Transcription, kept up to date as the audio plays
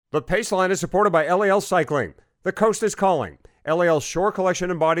The Paceline is supported by LAL Cycling. The coast is calling. LAL's Shore Collection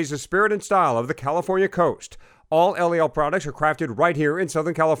embodies the spirit and style of the California coast. All LAL products are crafted right here in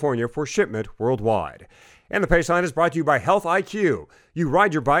Southern California for shipment worldwide. And the Paceline is brought to you by Health IQ. You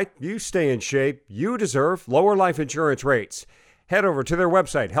ride your bike, you stay in shape, you deserve lower life insurance rates. Head over to their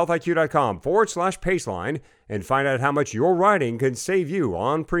website, healthiq.com/Paceline, and find out how much your riding can save you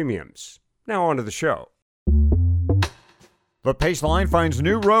on premiums. Now on to the show. The Paceline finds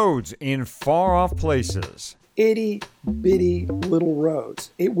new roads in far-off places. Itty-bitty little roads.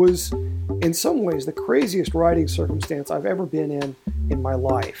 It was, in some ways, the craziest riding circumstance I've ever been in my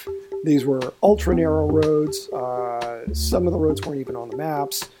life. These were ultra-narrow roads. Some of the roads weren't even on the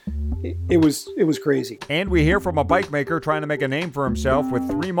maps. It was crazy. And we hear from a bike maker trying to make a name for himself with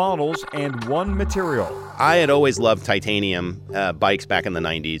 3 models and 1 material. I had always loved titanium bikes back in the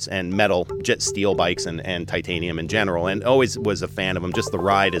 90s and metal, jet steel bikes and titanium in general, and always was a fan of them. Just the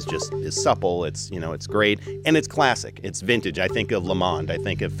ride is supple. It's great, and it's classic. It's vintage. I think of Le Monde. I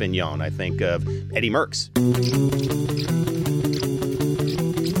think of Fignon. I think of Eddie Merckx.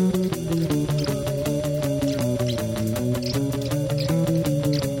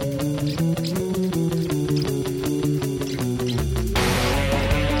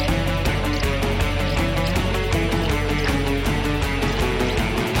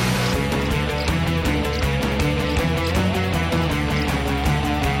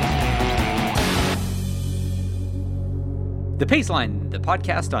 The Paceline, the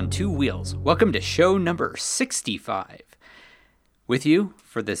podcast on 2 wheels. Welcome to show number 65. With you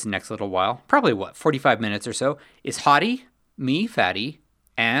for this next little while, probably 45 minutes or so, is Hottie, me, Fatty,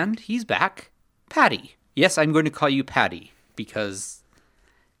 and he's back, Patty. Yes, I'm going to call you Patty because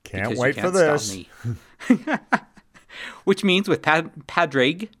Can't you wait can't for this. stop me. Which means with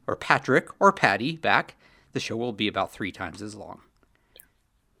Padraig or Patrick or Patty back, the show will be about 3 times as long.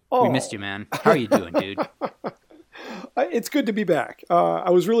 Oh. We missed you, man. How are you doing, dude? It's good to be back. I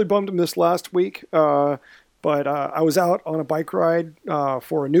was really bummed to miss last week, but I was out on a bike ride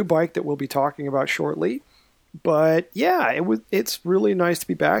for a new bike that we'll be talking about shortly. But yeah, it's really nice to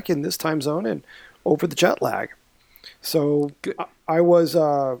be back in this time zone and over the jet lag. So I was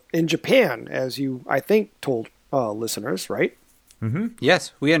in Japan, as you, I think, told listeners, right? Mm-hmm.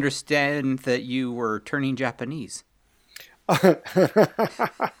 Yes, we understand that you were turning Japanese.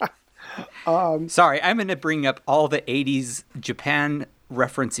 Sorry, I'm going to bring up all the 80s Japan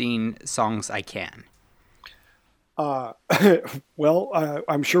referencing songs I can. Well,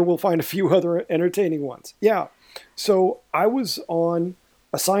 I'm sure we'll find a few other entertaining ones. Yeah. So I was on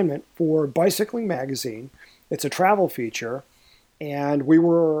assignment for Bicycling Magazine. It's a travel feature. And we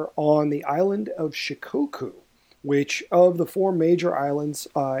were on the island of Shikoku, which of the 4 major islands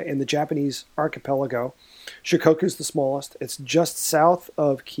in the Japanese archipelago, Shikoku is the smallest. It's just south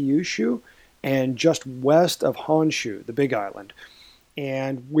of Kyushu and just west of Honshu, the big island.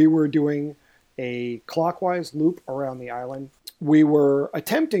 And we were doing a clockwise loop around the island. We were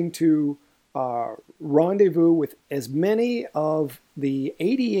attempting to rendezvous with as many of the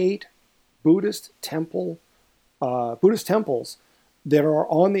 88 Buddhist temples that are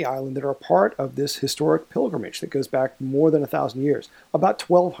on the island that are part of this historic pilgrimage that goes back more than 1,000 years, about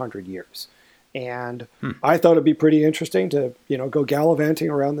 1,200 years. And I thought it'd be pretty interesting to, go gallivanting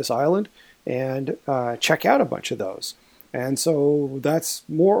around this island and check out a bunch of those. And so that's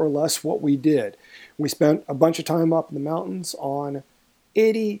more or less what we did. We spent a bunch of time up in the mountains on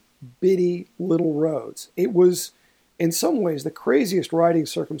itty-bitty little roads. It was, in some ways, the craziest riding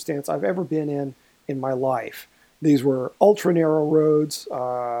circumstance I've ever been in my life. These were ultra-narrow roads.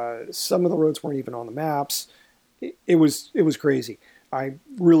 Some of the roads weren't even on the maps. It was crazy. I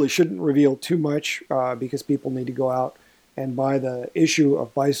really shouldn't reveal too much because people need to go out and buy the issue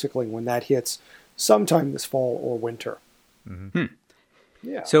of Bicycling when that hits sometime this fall or winter. Mm-hmm.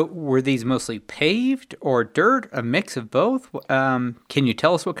 Yeah. So were these mostly paved or dirt, a mix of both? Can you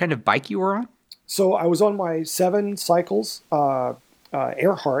tell us what kind of bike you were on? So I was on my 7 Cycles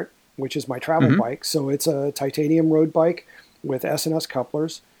Earhart, which is my travel bike. So it's a titanium road bike with S&S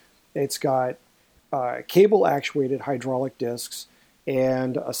couplers. It's got cable-actuated hydraulic discs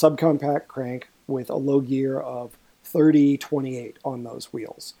and a subcompact crank with a low gear of 30/28 on those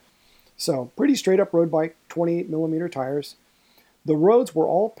wheels. So pretty straight-up road bike, 28-millimeter tires. The roads were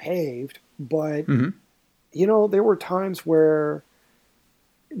all paved, but, there were times where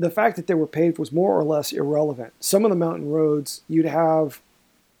the fact that they were paved was more or less irrelevant. Some of the mountain roads, you'd have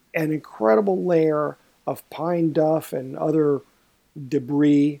an incredible layer of pine duff and other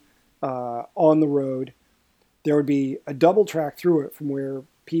debris on the road. There would be a double track through it from where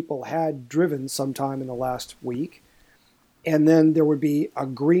people had driven sometime in the last week. And then there would be a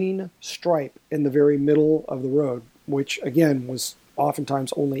green stripe in the very middle of the road, which again was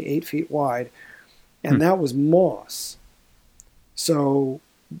oftentimes only 8 feet wide. And that was moss. So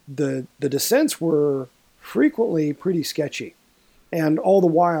the descents were frequently pretty sketchy. And all the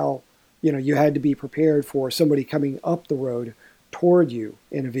while, you had to be prepared for somebody coming up the road toward you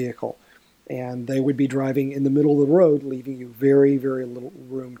in a vehicle. And they would be driving in the middle of the road, leaving you very, very little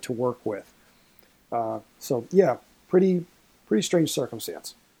room to work with. So yeah, pretty strange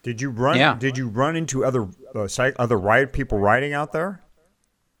circumstance. Did you run? Yeah. Did you run into other people riding out there?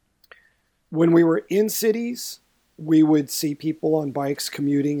 When we were in cities, we would see people on bikes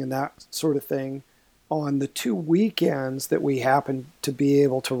commuting and that sort of thing. On the 2 weekends that we happened to be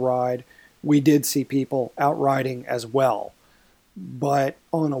able to ride, we did see people out riding as well. But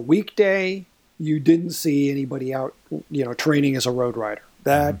on a weekday, you didn't see anybody out, training as a road rider.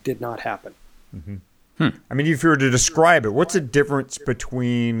 That did not happen. Mm-hmm. I mean, if you were to describe it, what's the difference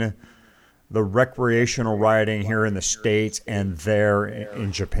between the recreational riding here in the States and there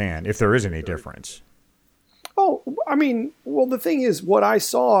in Japan, if there is any difference? Oh, I mean, well, the thing is, what I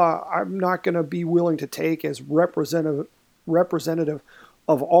saw, I'm not going to be willing to take as representative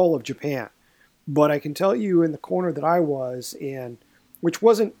of all of Japan. But I can tell you in the corner that I was in, which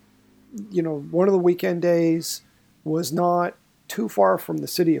wasn't, one of the weekend days was not too far from the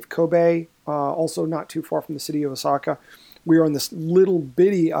city of Kobe, also not too far from the city of Osaka. We were on this little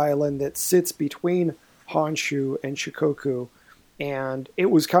bitty island that sits between Honshu and Shikoku, and it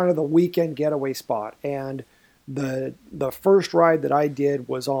was kind of the weekend getaway spot. And the first ride that I did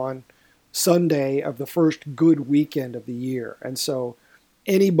was on Sunday of the first good weekend of the year. And so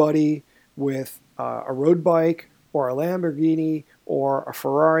anybody with a road bike or a Lamborghini or a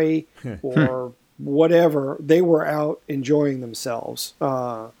Ferrari or whatever, they were out enjoying themselves.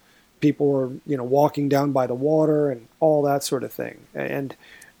 People were, walking down by the water and all that sort of thing. And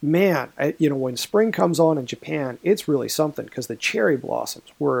man, when spring comes on in Japan, it's really something because the cherry blossoms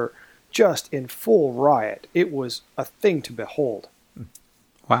were just in full riot. It was a thing to behold.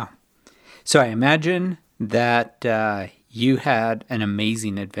 Wow. So I imagine that you had an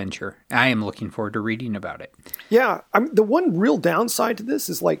amazing adventure. I am looking forward to reading about it. Yeah. The one real downside to this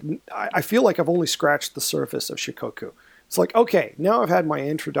is I feel like I've only scratched the surface of Shikoku. It's like, okay, now I've had my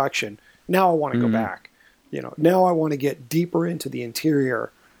introduction. Now I want to go back. Now I want to get deeper into the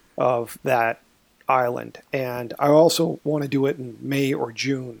interior of that island. And I also want to do it in May or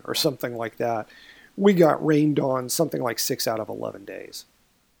June or something like that. We got rained on something like 6 out of 11 days.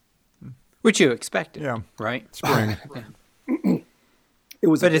 Which you expected, Yeah. right? Spring.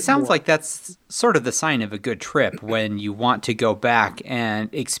 But it sounds like that's sort of the sign of a good trip when you want to go back and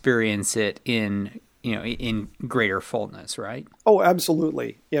experience it in greater fullness, right? Oh,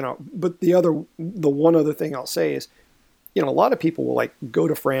 absolutely. But the one other thing I'll say is, a lot of people will go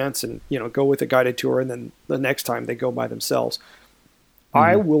to France and, go with a guided tour and then the next time they go by themselves. Mm-hmm.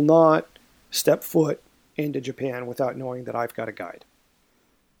 I will not step foot into Japan without knowing that I've got a guide.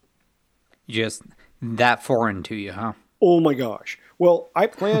 Just that foreign to you, huh? Oh my gosh. Well, I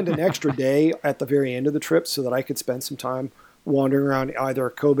planned an extra day at the very end of the trip so that I could spend some time wandering around either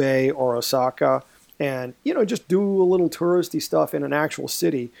Kobe or Osaka and, just do a little touristy stuff in an actual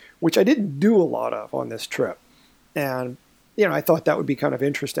city, which I didn't do a lot of on this trip. And, I thought that would be kind of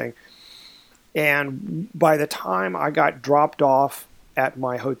interesting. And by the time I got dropped off at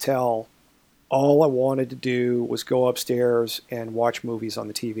my hotel, all I wanted to do was go upstairs and watch movies on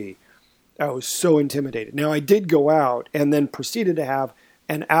the TV. I was so intimidated. Now, I did go out and then proceeded to have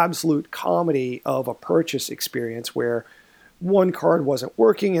an absolute comedy of a purchase experience where one card wasn't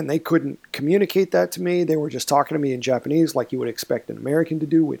working and they couldn't communicate that to me. They were just talking to me in Japanese like you would expect an American to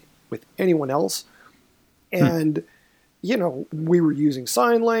do with anyone else. And, we were using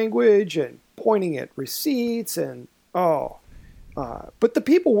sign language and pointing at receipts and, but the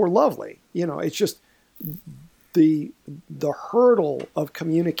people were lovely. It's just the hurdle of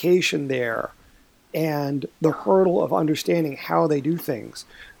communication there and the hurdle of understanding how they do things.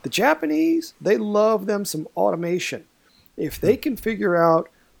 The Japanese, they love them some automation. If they can figure out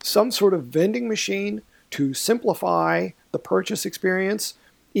some sort of vending machine to simplify the purchase experience,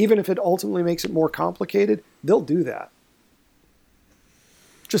 even if it ultimately makes it more complicated, they'll do that.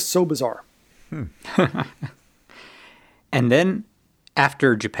 Just so bizarre. And then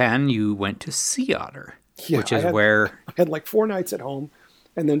after Japan, you went to Sea Otter, which is where... I had 4 nights at home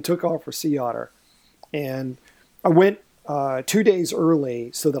and then took off for Sea Otter. And I went 2 days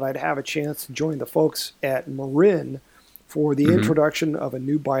early so that I'd have a chance to join the folks at Marin for the introduction of a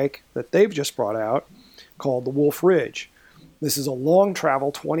new bike that they've just brought out called the Wolf Ridge. This is a long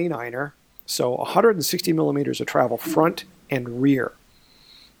travel 29er, So 160 millimeters of travel front and rear.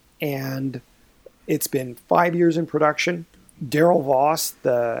 And it's been 5 years in production. Daryl Voss,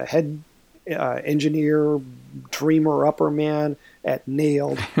 the head engineer, dreamer, upper man at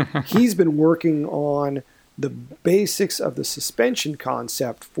Nailed, he's been working on the basics of the suspension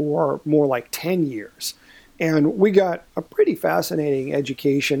concept for more like 10 years. And we got a pretty fascinating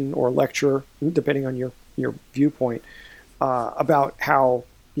education or lecture, depending on your viewpoint, about how,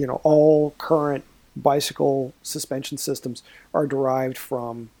 all current bicycle suspension systems are derived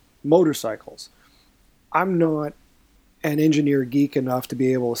from motorcycles. I'm not an engineer geek enough to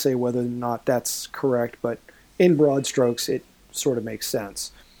be able to say whether or not that's correct, but in broad strokes, it sort of makes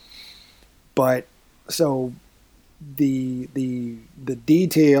sense. But so the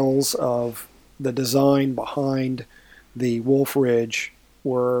details of the design behind the Wolf Ridge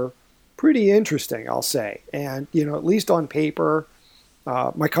were pretty interesting, I'll say. And, at least on paper,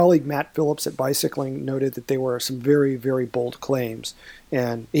 my colleague Matt Phillips at Bicycling noted that they were some very, very bold claims.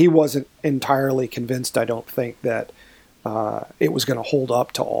 And he wasn't entirely convinced, I don't think, that it was going to hold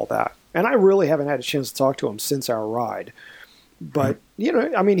up to all that. And I really haven't had a chance to talk to him since our ride. But, he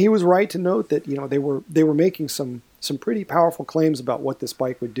was right to note that, they were making some pretty powerful claims about what this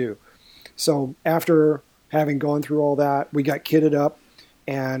bike would do. So after having gone through all that, we got kitted up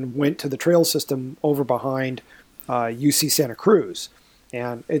and went to the trail system over behind UC Santa Cruz.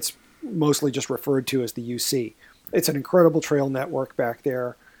 And it's mostly just referred to as the UC. It's an incredible trail network back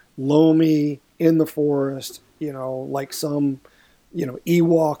there, loamy, in the forest, like some,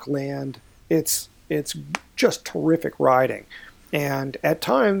 Ewok land. It's just terrific riding. And at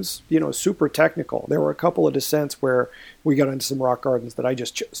times, super technical. There were a couple of descents where we got into some rock gardens that I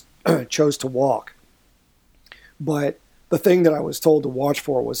just chose to walk. But the thing that I was told to watch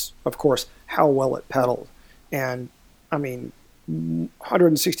for was, of course, how well it pedaled. And,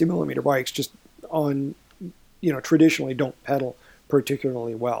 160 millimeter bikes just traditionally don't pedal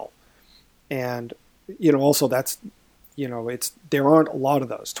particularly well. And, also that's, there aren't a lot of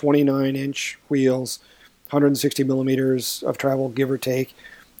those 29-inch wheels, 160 millimeters of travel, give or take.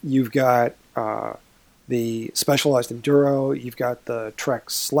 You've got the Specialized Enduro, you've got the Trek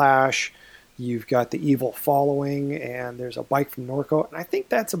Slash, you've got the Evil Following, and there's a bike from Norco, and I think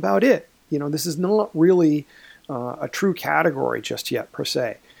that's about it. This is not really a true category just yet, per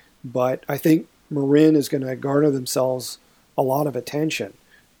se. But I think Marin is going to garner themselves a lot of attention.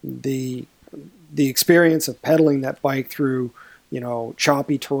 The experience of pedaling that bike through,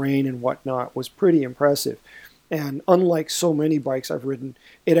 choppy terrain and whatnot was pretty impressive. And unlike so many bikes I've ridden,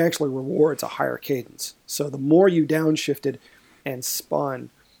 it actually rewards a higher cadence. So the more you downshifted and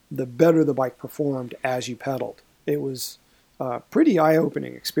spun, the better the bike performed as you pedaled. It was a pretty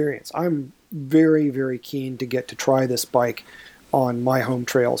eye-opening experience. I'm very, very keen to get to try this bike on my home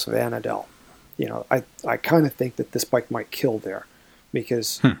trails of Annadel. I kind of think that this bike might kill there,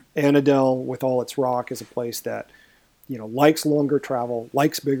 because Annadel, with all its rock, is a place that, likes longer travel,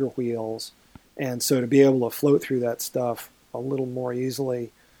 likes bigger wheels. And so to be able to float through that stuff a little more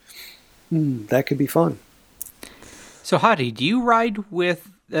easily, that could be fun. So, Hottie, do you ride with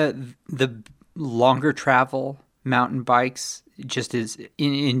the longer travel mountain bikes just as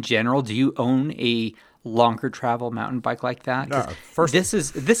in general? Do you own a longer travel mountain bike like that? No,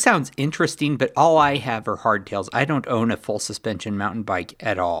 this sounds interesting, but all I have are hardtails. I don't own a full suspension mountain bike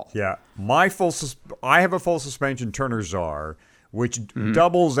at all. Yeah, I have a full suspension Turner Czar, which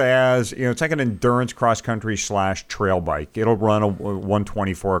doubles as, it's like an endurance cross-country / trail bike. It'll run a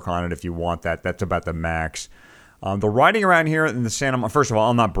 120 fork on it if you want that. That's about the max. The riding around here in the Santa, first of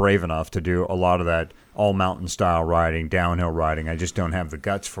all, I'm not brave enough to do a lot of that all-mountain style riding, downhill riding. I just don't have the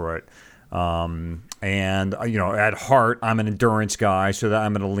guts for it. And, at heart, I'm an endurance guy, so that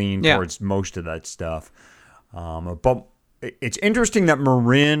I'm going to lean towards most of that stuff. But it's interesting that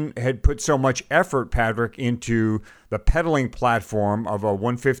Marin had put so much effort, Patrick, into the pedaling platform of a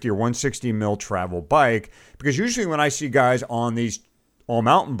 150 or 160 mil travel bike, because usually when I see guys on these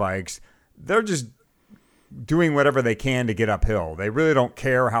all-mountain bikes, they're just doing whatever they can to get uphill. They really don't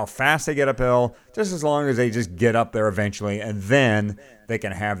care how fast they get uphill, just as long as they just get up there eventually, and then they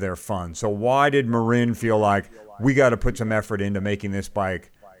can have their fun. So why did Marin feel like we got to put some effort into making this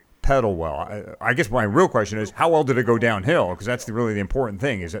bike pedal well? I guess my real question is, how well did it go downhill? Because that's really the important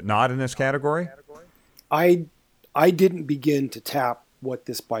thing. Is it not in this category? I didn't begin to tap what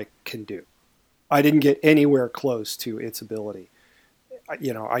this bike can do. I didn't get anywhere close to its ability.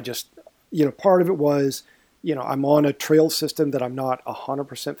 Part of it was, I'm on a trail system that I'm not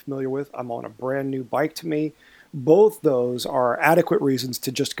 100% familiar with. I'm on a brand new bike to me. Both those are adequate reasons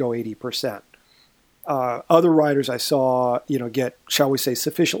to just go 80%. Other riders I saw, get, shall we say,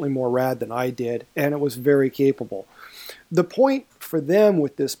 sufficiently more rad than I did, and it was very capable. The point for them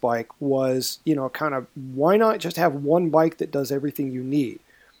with this bike was, kind of, why not just have one bike that does everything you need?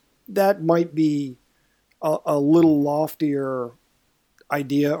 That might be a little loftier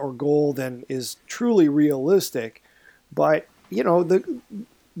idea or goal than is truly realistic, but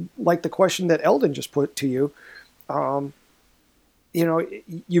like the question that Eldon just put to you,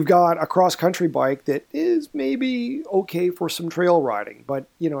 you've got a cross-country bike that is maybe okay for some trail riding, but,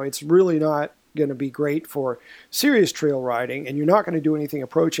 it's really not going to be great for serious trail riding, and you're not going to do anything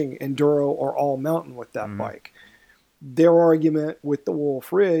approaching enduro or all mountain with that bike. Their argument with the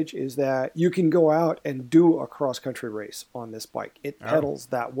Wolf Ridge is that you can go out and do a cross-country race on this bike. It pedals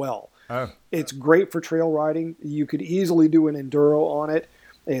that well. It's great for trail riding. You could easily do an enduro on it.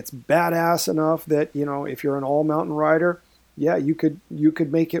 It's badass enough that, if you're an all-mountain rider, yeah, you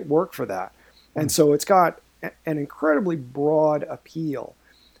could make it work for that. And so it's got an incredibly broad appeal.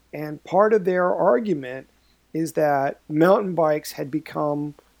 And part of their argument is that mountain bikes have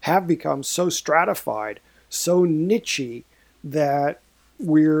become so stratified, so niche-y, that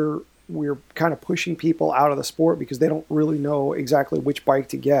we're kind of pushing people out of the sport because they don't really know exactly which bike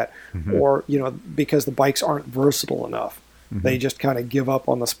to get, or because the bikes aren't versatile enough. They just kind of give up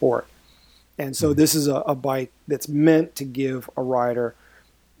on the sport. And so this is a bike that's meant to give a rider,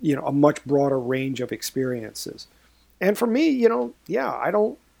 a much broader range of experiences. And for me, I'm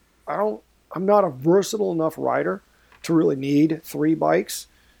not a versatile enough rider to really need 3 bikes.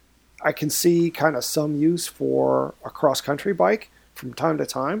 I can see kind of some use for a cross-country bike from time to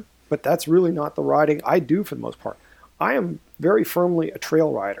time, but that's really not the riding I do for the most part. I am very firmly a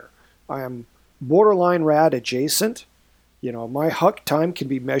trail rider. I am borderline rad adjacent. My huck time can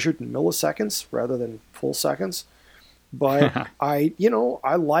be measured in milliseconds rather than full seconds. But I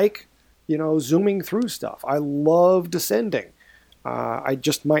like, zooming through stuff. I love descending. I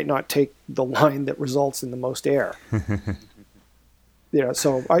just might not take the line that results in the most air.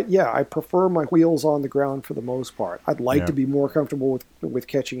 So I prefer my wheels on the ground for the most part. I'd like to be more comfortable with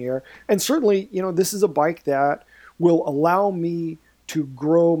catching air. And certainly, this is a bike that will allow me to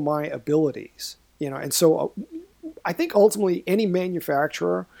grow my abilities. And so I think ultimately any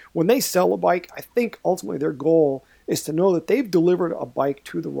manufacturer, when they sell a bike, I think ultimately their goal is to know that they've delivered a bike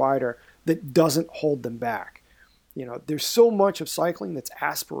to the rider that doesn't hold them back. There's so much of cycling that's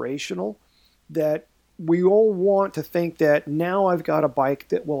aspirational that we all want to think that now I've got a bike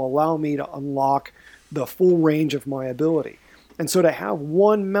that will allow me to unlock the full range of my ability. And so to have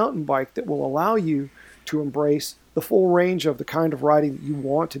one mountain bike that will allow you to embrace the full range of the kind of riding that you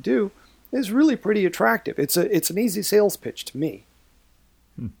want to do is really pretty attractive. It's an easy sales pitch to me.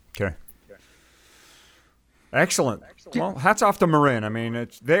 Okay. Excellent. Well, hats off to Marin. I mean,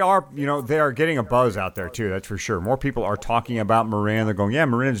 they are getting a buzz out there too. That's for sure. More people are talking about Marin. They're going, yeah,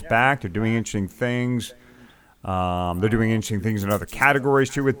 Marin's back. They're doing interesting things. They're doing interesting things in other categories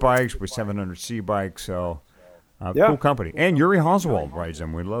too with bikes, with 700C bikes. So, cool company. And Yuri Oswald rides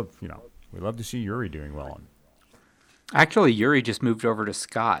them. We love to see Yuri doing well on. Actually, Yuri just moved over to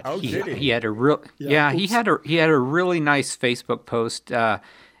Scott. Oh, did he? He had a he had a really nice Facebook post.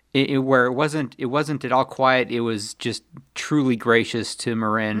 Where it wasn't at all quiet. It was just truly gracious to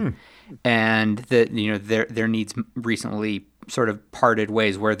Marin, and that their needs recently sort of parted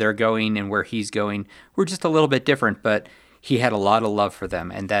ways. Where they're going and where he's going were just a little bit different, but he had a lot of love for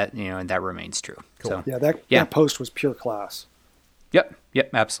them, and that and that remains true. Cool. So, that post was pure class. Yep,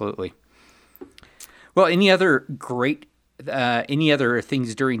 absolutely. Well, any other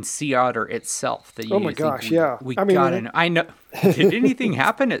things during Sea Otter itself that you we got to I know. Did anything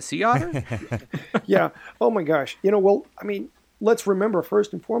happen at Sea Otter? Yeah. Oh my gosh. Let's remember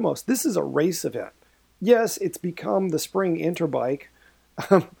first and foremost, this is a race event. Yes, it's become the spring Interbike,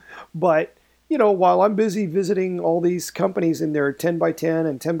 but while I'm busy visiting all these companies in their 10x10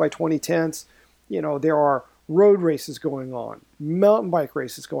 and 10x20 tents, there are road races going on, mountain bike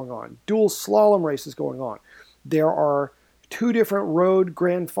races going on, dual slalom races going on. There are 2 different road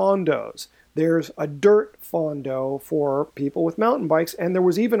Grand Fondos. There's a dirt fondo for people with mountain bikes, and there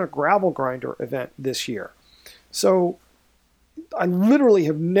was even a gravel grinder event this year. So I literally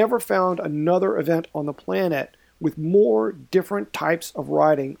have never found another event on the planet with more different types of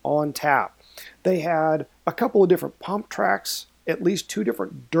riding on tap. They had a couple of different pump tracks, at least 2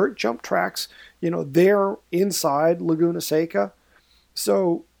 different dirt jump tracks, there inside Laguna Seca.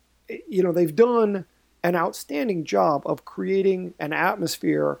 So, they've done an outstanding job of creating an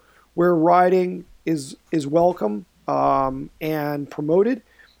atmosphere where riding is welcome and promoted,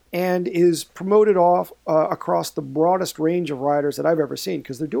 and is promoted across the broadest range of riders that I've ever seen,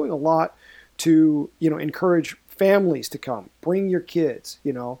 because they're doing a lot to, encourage families to come. Bring your kids.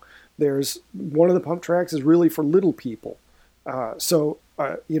 There's one of the pump tracks is really for little people. So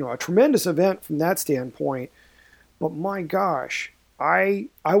a tremendous event from that standpoint. But my gosh, I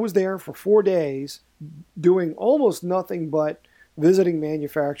was there for 4 days doing almost nothing but visiting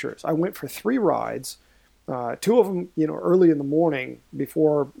manufacturers. I went for 3 rides, 2 of them, early in the morning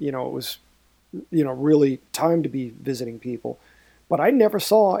before, it was, really time to be visiting people. But I never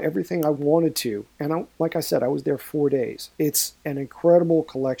saw everything I wanted to. And like I said, I was there 4 days. It's an incredible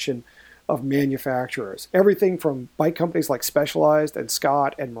collection of manufacturers. Everything from bike companies like Specialized and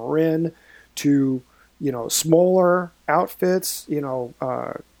Scott and Marin to, smaller outfits.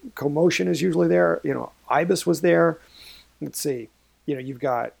 Commotion is usually there. Ibis was there. Let's see. You've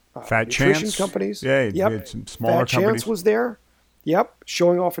got Fat nutrition Chance companies. Yeah, yep. Some smaller Fat companies. Chance was there. Yep,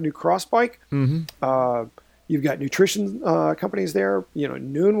 showing off a new cross bike. Mm-hmm. You've got nutrition companies there.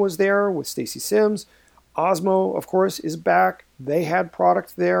 Noon was there with Stacy Sims. Osmo, of course, is back. They had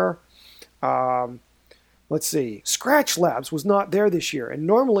product there. Let's see. Scratch Labs was not there this year. And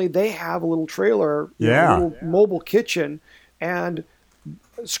normally they have a little trailer, a little mobile kitchen. And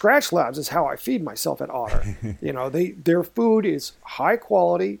Scratch Labs is how I feed myself at Otter. Their food is high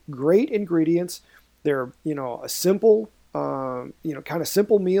quality, great ingredients. They're, a simple, kind of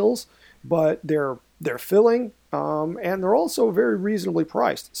simple meals, but they're filling, and they're also very reasonably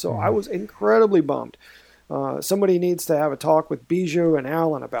priced. So I was incredibly bummed. Somebody needs to have a talk with Bijou and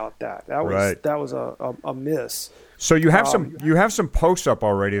Alan about that. That was a miss. So you have some posts up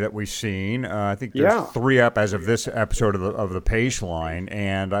already that we've seen. I think there's 3 up as of this episode of the Pace Line,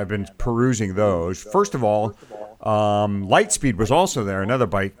 and I've been perusing those. First of all, Lightspeed was also there, another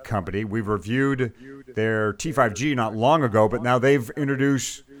bike company. We've reviewed their T5G not long ago, but now they've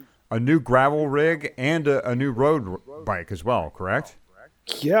introduced a new gravel rig and a new road bike as well, correct?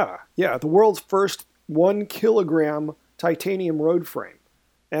 Yeah. The world's first 1 kilogram titanium road frame.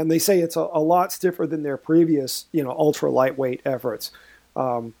 And they say it's a lot stiffer than their previous, ultra lightweight efforts.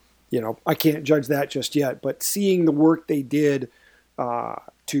 I can't judge that just yet, but seeing the work they did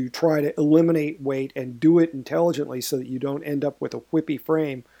to try to eliminate weight and do it intelligently so that you don't end up with a whippy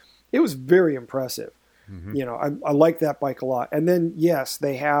frame, it was very impressive. Mm-hmm. I like that bike a lot. And then, yes,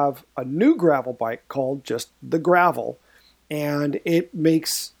 they have a new gravel bike called just the Gravel, and it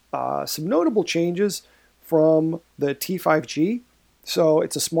makes some notable changes from the T5G. So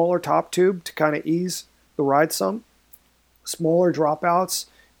it's a smaller top tube to kind of ease the ride some. Smaller dropouts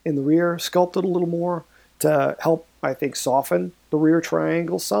in the rear, sculpted a little more to help, I think, soften the rear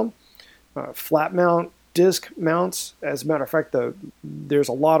triangle some. Flat mount disc mounts. As a matter of fact, there's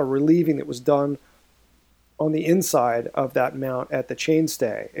a lot of relieving that was done on the inside of that mount at the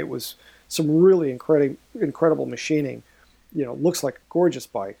chainstay. It was some really incredible machining. Looks like a gorgeous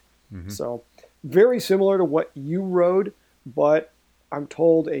bike. Mm-hmm. So very similar to what you rode, but I'm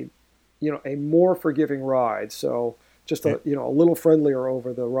told a more forgiving ride. So just a little friendlier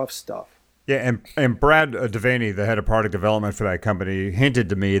over the rough stuff. Yeah, and Brad Devaney, the head of product development for that company, hinted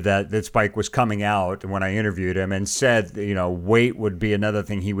to me that this bike was coming out when I interviewed him, and said, weight would be another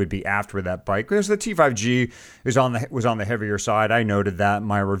thing he would be after with that bike, because the T5G was on the heavier side. I noted that in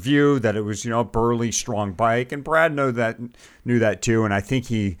my review, that it was a burly, strong bike, and Brad knew that too, and I think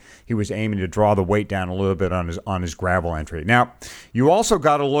he was aiming to draw the weight down a little bit on his gravel entry. Now, you also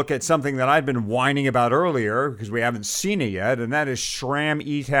got to look at something that I've been whining about earlier, because we haven't seen it yet, and that is SRAM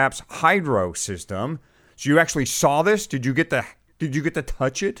ETAP's Hydro system. So you actually saw this? Did you get to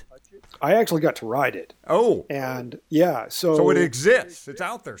touch it? I actually got to ride it. Oh. And yeah, so it exists. It's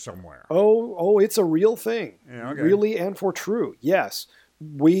out there somewhere. Oh, it's a real thing. Yeah, okay. Really and for true. Yes.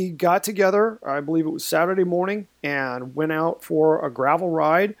 We got together, I believe it was Saturday morning, and went out for a gravel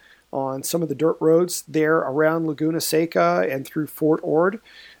ride on some of the dirt roads there around Laguna Seca and through Fort Ord.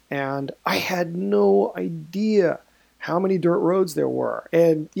 And I had no idea how many dirt roads there were.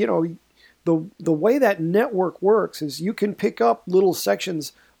 And, the way that network works is you can pick up little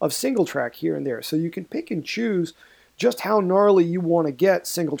sections of single track here and there. So you can pick and choose just how gnarly you want to get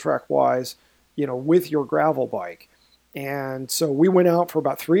single track wise, with your gravel bike. And so we went out for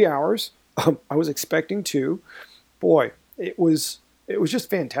about 3 hours. I was expecting 2. Boy, it was just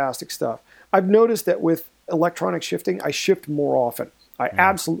fantastic stuff. I've noticed that with electronic shifting, I shift more often. I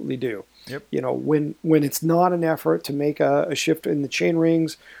absolutely do. Yep. When it's not an effort to make a shift in the chain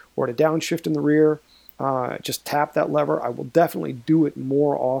rings or to downshift in the rear, just tap that lever. I will definitely do it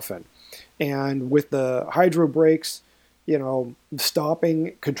more often. And with the hydro brakes,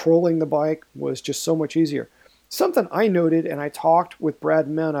 stopping, controlling the bike was just so much easier. Something I noted, and I talked with Brad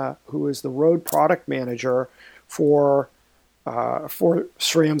Mena, who is the road product manager for for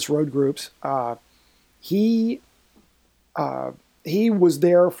SRAM's road groups. He was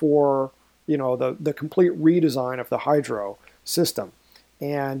there for, the complete redesign of the hydro system.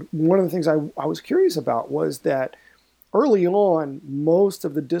 And one of the things I was curious about was that early on, most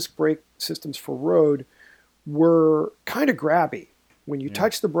of the disc brake systems for road were kind of grabby. When you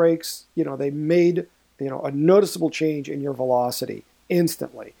touch the brakes, they made, a noticeable change in your velocity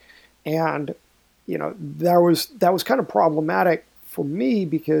instantly. And, that was kind of problematic for me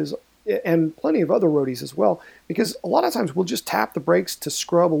because, and plenty of other roadies as well, because a lot of times we'll just tap the brakes to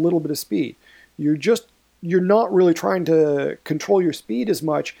scrub a little bit of speed. You're not really trying to control your speed as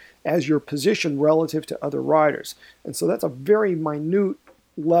much as your position relative to other riders. And so that's a very minute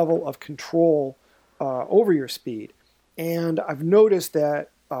level of control over your speed. And I've noticed that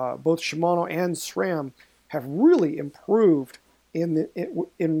both Shimano and SRAM have really improved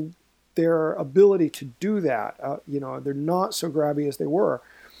in their ability to do that. They're not so grabby as they were.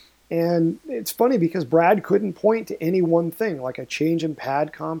 And it's funny because Brad couldn't point to any one thing, like a change in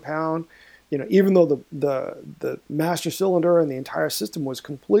pad compound. Even though the master cylinder and the entire system was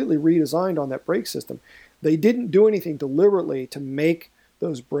completely redesigned on that brake system, they didn't do anything deliberately to make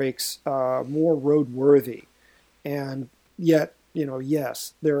those brakes more roadworthy. And yet,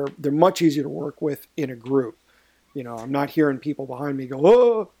 yes, they're much easier to work with in a group. I'm not hearing people behind me go,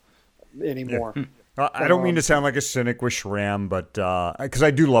 "Oh," anymore. Yeah. I don't mean to sound like a cynic with SRAM, but because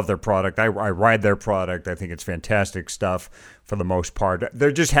I do love their product. I ride their product. I think it's fantastic stuff for the most part.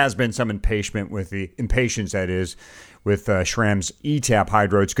 There just has been some impatience with SRAM's E-Tap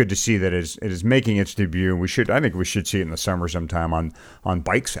Hydro. It's good to see that it is making its debut. I think we should see it in the summer sometime on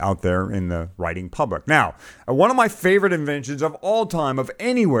bikes out there in the riding public. Now, one of my favorite inventions of all time, of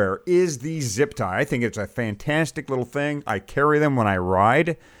anywhere, is the zip tie. I think it's a fantastic little thing. I carry them when I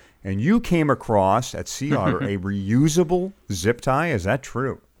ride. And you came across at Sea Otter a reusable zip tie. Is that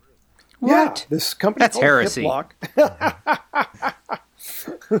true? What? Yeah, this company That's called heresy. Hiplock.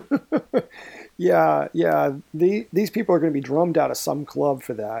 Yeah. These people are going to be drummed out of some club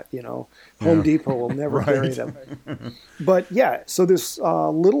for that. Home Depot will never carry them. But yeah, so this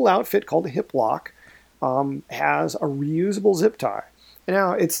little outfit called a Hiplock has a reusable zip tie.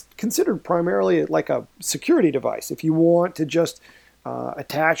 Now, it's considered primarily like a security device. If you want to just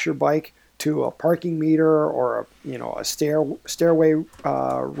attach your bike to a parking meter or a stairway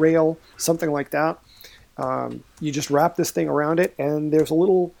rail, something like that. You just wrap this thing around it, and there's a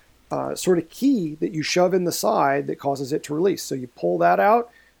little sort of key that you shove in the side that causes it to release. So you pull that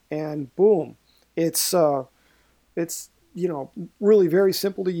out, and boom, it's really very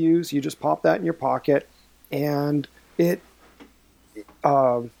simple to use. You just pop that in your pocket, and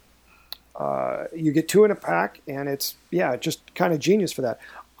you get two in a pack, and it's just kind of genius for that.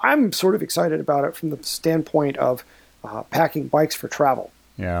 I'm sort of excited about it from the standpoint of packing bikes for travel.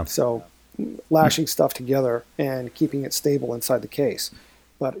 Yeah. So lashing stuff together and keeping it stable inside the case.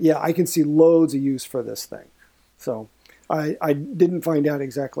 But yeah, I can see loads of use for this thing. So I didn't find out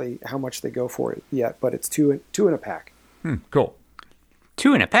exactly how much they go for it yet, but it's two in a pack. Cool.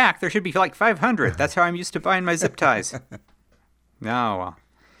 2 in a pack? There should be like 500. That's how I'm used to buying my zip ties. No.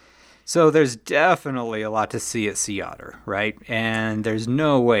 So there's definitely a lot to see at Sea Otter, right? And there's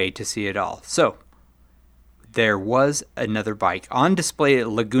no way to see it all. So there was another bike on display at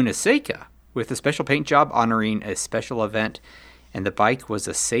Laguna Seca with a special paint job honoring a special event. And the bike was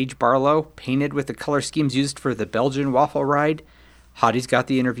a Sage Barlow painted with the color schemes used for the Belgian waffle ride. Hottie's got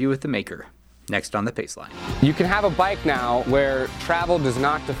the interview with the maker. Next on the Paceline. You can have a bike now where travel does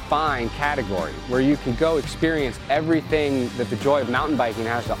not define category, where you can go experience everything that the joy of mountain biking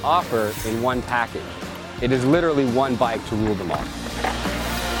has to offer in one package. It is literally one bike to rule them all.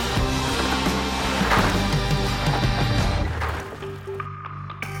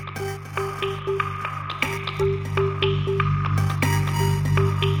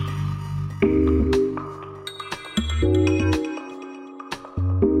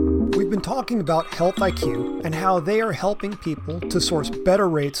 Talking about Health IQ and how they are helping people to source better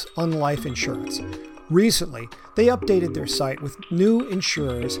rates on life insurance. Recently, they updated their site with new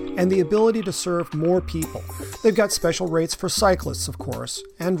insurers and the ability to serve more people. They've got special rates for cyclists, of course,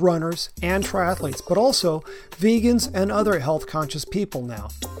 and runners and triathletes, but also vegans and other health-conscious people now.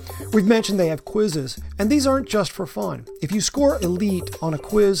 We've mentioned they have quizzes, and these aren't just for fun. If you score elite on a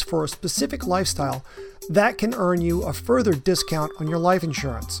quiz for a specific lifestyle, that can earn you a further discount on your life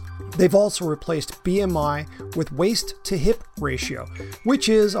insurance. They've also replaced BMI with waist to hip ratio, which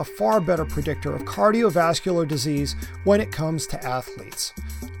is a far better predictor of cardiovascular disease when it comes to athletes.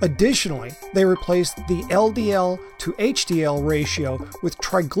 Additionally, they replaced the LDL to HDL ratio with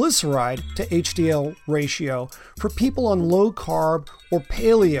triglyceride to HDL ratio for people on low carb or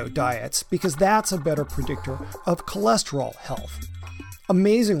paleo diets because that's a better predictor of cholesterol health.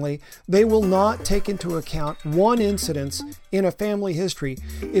 Amazingly, they will not take into account one incidence in a family history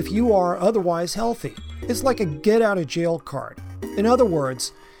if you are otherwise healthy. It's like a get out of jail card. In other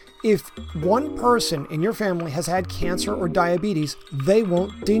words, if one person in your family has had cancer or diabetes, they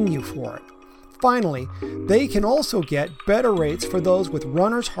won't ding you for it. Finally, they can also get better rates for those with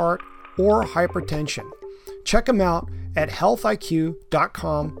runner's heart or hypertension. Check them out at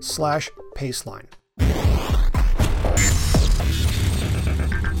healthiq.com/paceline.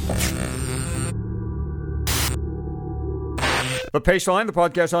 The Paceline, the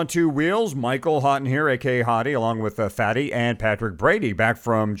podcast on two wheels. Michael Houghton here, a.k.a. Hottie, along with Fatty and Patrick Brady, back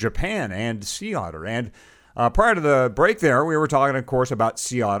from Japan and Sea Otter. And prior to the break there, we were talking, of course, about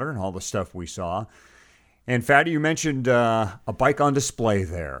Sea Otter and all the stuff we saw. And Fatty, you mentioned a bike on display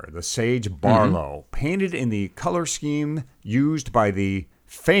there, the Sage Barlow, painted in the color scheme used by the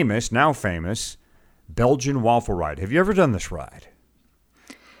now famous, Belgian waffle ride. Have you ever done this ride?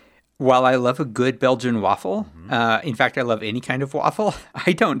 While I love a good Belgian waffle, in fact, I love any kind of waffle,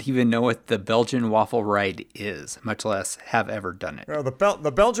 I don't even know what the Belgian waffle ride is, much less have ever done it. Well,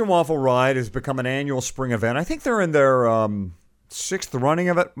 the Belgian waffle ride has become an annual spring event. I think they're in their sixth running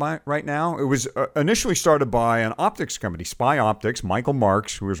of it right now. It was initially started by an optics company, Spy Optics. Michael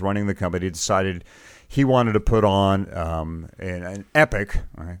Marks, who was running the company, decided he wanted to put on an epic,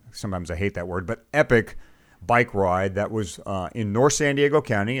 sometimes I hate that word, but epic bike ride that was in North San Diego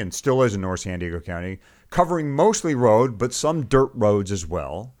County and still is in North San Diego County, covering mostly road, but some dirt roads as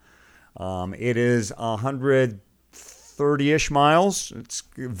well. It is 130-ish miles. It's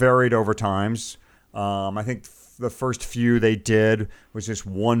varied over times. I think the first few they did was just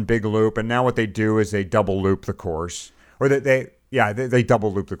one big loop, and now what they do is they double loop the course. Or they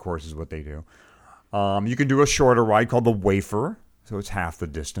double loop the course is what they do. You can do a shorter ride called the Wafer, so it's half the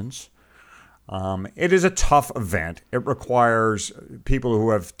distance. It is a tough event. It requires people who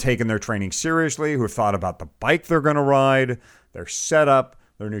have taken their training seriously, who have thought about the bike they're going to ride, their setup,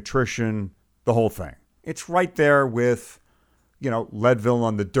 their nutrition, the whole thing. It's right there with, Leadville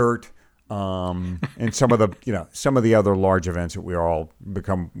on the dirt, and some of the other large events that we all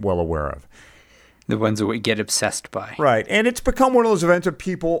become well aware of. The ones that we get obsessed by. Right. And it's become one of those events that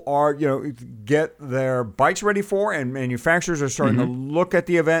people are, get their bikes ready for, and manufacturers are starting to look at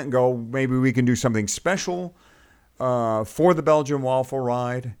the event and go, maybe we can do something special for the Belgian waffle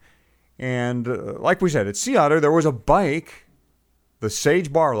ride. And like we said, at Sea Otter, there was a bike, the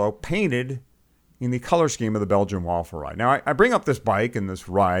Sage Barlow, painted in the color scheme of the Belgian waffle ride. Now, I bring up this bike and this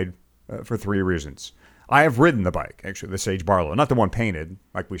ride for three reasons. I have ridden the bike, actually, the Sage Barlow, not the one painted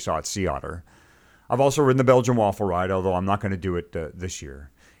like we saw at Sea Otter. I've also ridden the Belgian waffle ride, although I'm not going to do it this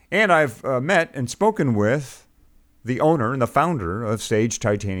year. And I've met and spoken with the owner and the founder of Sage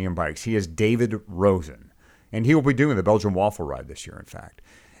Titanium Bikes. He is David Rosen, and he will be doing the Belgian waffle ride this year, in fact.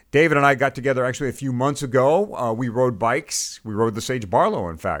 David and I got together actually a few months ago. We rode bikes. We rode the Sage Barlow,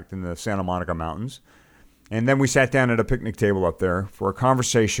 in fact, in the Santa Monica Mountains. And then we sat down at a picnic table up there for a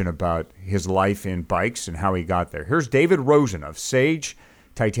conversation about his life in bikes and how he got there. Here's David Rosen of Sage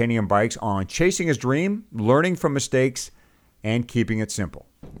Titanium Bikes on chasing his dream, learning from mistakes, and keeping it simple.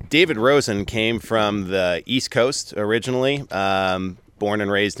 David Rosen came from the East Coast originally, born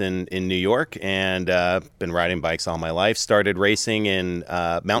and raised in New York, and been riding bikes all my life. Started racing in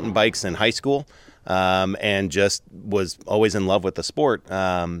mountain bikes in high school, and just was always in love with the sport,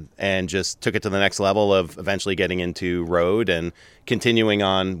 and just took it to the next level of eventually getting into road and continuing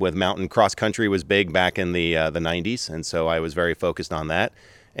on with mountain. Cross country was big back in the 90s, and so I was very focused on that.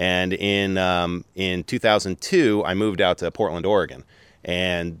 And in 2002, I moved out to Portland, Oregon.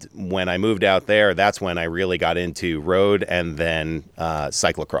 And when I moved out there, that's when I really got into road and then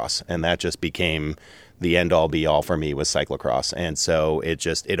cyclocross, and that just became the end-all be-all for me was cyclocross. And so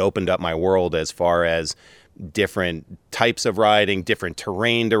it opened up my world as far as different types of riding, different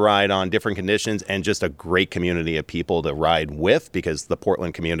terrain to ride on, different conditions, and just a great community of people to ride with, because the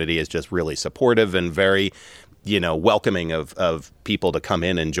Portland community is just really supportive and very, welcoming of people to come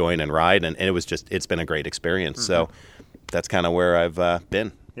in and join and ride. And it's been a great experience. Mm-hmm. So that's kind of where I've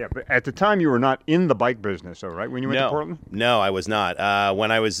been. Yeah, but at the time you were not in the bike business, though, right? When you went to Portland? No, I was not.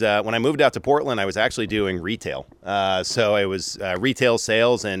 When I moved out to Portland, I was actually doing retail. So it was retail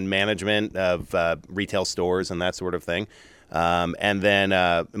sales and management of retail stores and that sort of thing. And then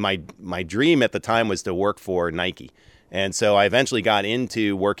my dream at the time was to work for Nike. And so I eventually got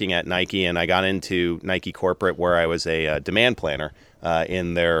into working at Nike, and I got into Nike Corporate, where I was a demand planner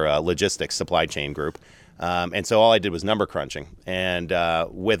in their logistics supply chain group. And so all I did was number crunching. And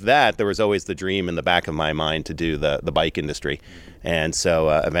with that, there was always the dream in the back of my mind to do the bike industry. And so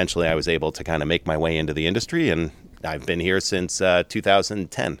eventually I was able to kind of make my way into the industry, and I've been here since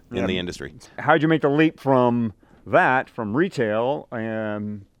 2010 in the industry. How did you make the leap from retail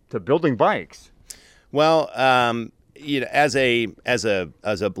to building bikes? Well, as a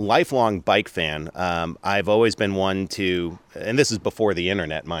lifelong bike fan, I've always been one to, and this is before the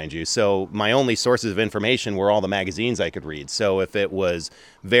internet, mind you. So my only sources of information were all the magazines I could read. So if it was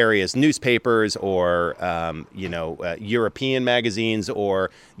various newspapers or European magazines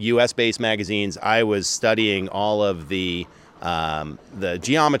or U.S.-based magazines, I was studying all of the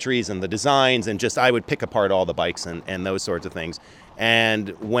geometries and the designs, and just I would pick apart all the bikes and those sorts of things. And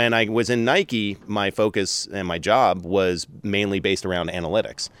when I was in Nike, my focus and my job was mainly based around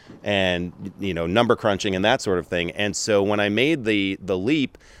analytics and, number crunching and that sort of thing. And so when I made the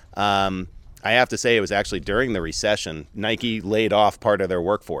leap, I have to say it was actually during the recession. Nike laid off part of their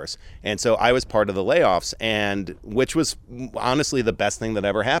workforce. And so I was part of the layoffs, and which was honestly the best thing that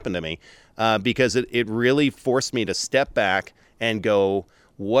ever happened to me, because it really forced me to step back and go,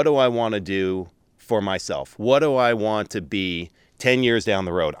 what do I want to do for myself? What do I want to be 10 years down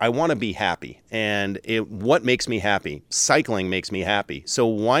the road? I want to be happy. And what makes me happy? Cycling makes me happy. So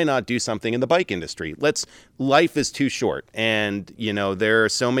why not do something in the bike industry? Life is too short. And, there are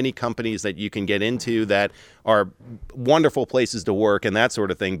so many companies that you can get into that are wonderful places to work and that sort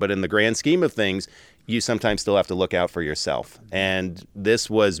of thing. But in the grand scheme of things, you sometimes still have to look out for yourself. And this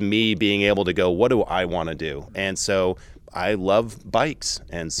was me being able to go, what do I want to do? And so I love bikes.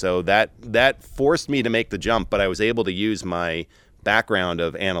 And so that forced me to make the jump, but I was able to use my background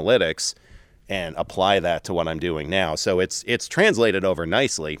of analytics and apply that to what I'm doing now. So it's translated over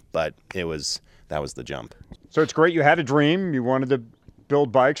nicely, but that was the jump. So it's great you had a dream. You wanted to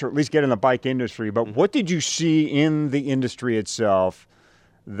build bikes or at least get in the bike industry. But what did you see in the industry itself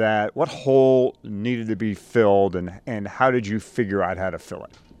what hole needed to be filled, and how did you figure out how to fill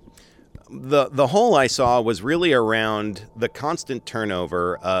it? The hole I saw was really around the constant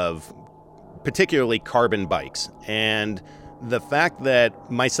turnover of particularly carbon bikes. And the fact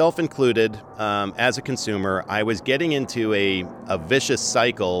that, myself included, as a consumer, I was getting into a vicious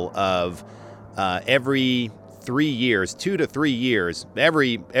cycle of every 3 years, 2 to 3 years,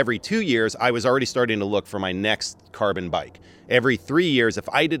 every 2 years, I was already starting to look for my next carbon bike. Every 3 years, if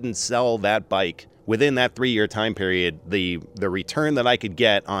I didn't sell that bike within that 3-year time period, the return that I could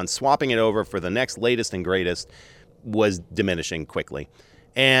get on swapping it over for the next latest and greatest was diminishing quickly.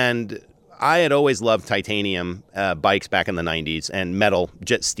 And I had always loved titanium bikes back in the 90s, and metal,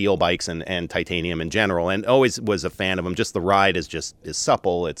 jet steel bikes and titanium in general, and always was a fan of them. Just the ride is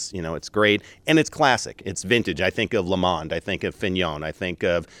supple. It's great, and it's classic. It's vintage. I think of Le Mans. I think of Fignon. I think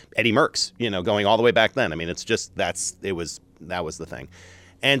of Eddie Merckx, going all the way back then. I mean, it's just that was the thing.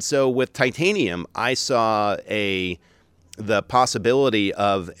 And so with titanium, I saw the possibility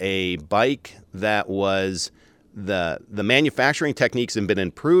of a bike that was the manufacturing techniques have been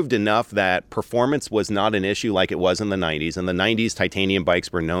improved enough that performance was not an issue like it was in the 90s. In the 90s, titanium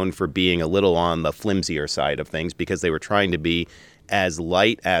bikes were known for being a little on the flimsier side of things because they were trying to be as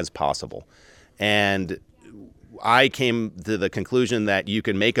light as possible. And I came to the conclusion that you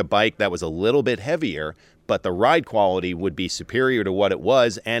could make a bike that was a little bit heavier, but the ride quality would be superior to what it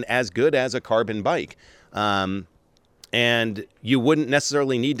was and as good as a carbon bike. And you wouldn't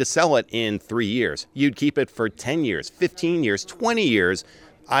necessarily need to sell it in 3 years. You'd keep it for 10 years, 15 years, 20 years.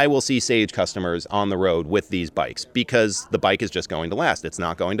 I will see Sage customers on the road with these bikes because the bike is just going to last. It's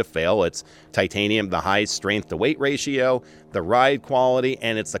not going to fail. It's titanium, the high strength to weight ratio, the ride quality,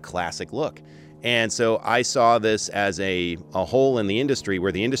 and it's a classic look. And so I saw this as a hole in the industry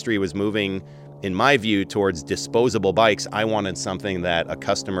where the industry was moving, in my view, towards disposable bikes. I wanted something that a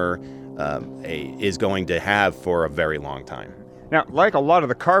customer is going to have for a very long time. Now, like a lot of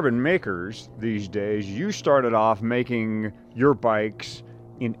the carbon makers these days, you started off making your bikes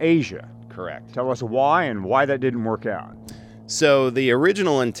in Asia. Correct. Tell us why and why that didn't work out. So the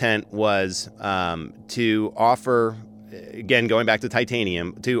original intent was to offer, again, going back to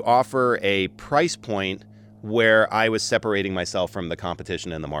titanium, to offer a price point where I was separating myself from the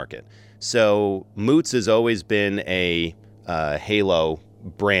competition in the market. So Moots has always been a halo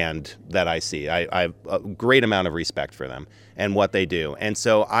brand that I see. I have a great amount of respect for them and what they do. And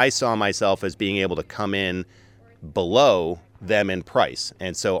so I saw myself as being able to come in below them in price,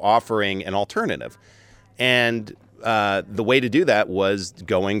 and so offering an alternative. And the way to do that was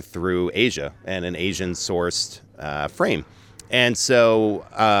going through Asia and an Asian-sourced frame. And so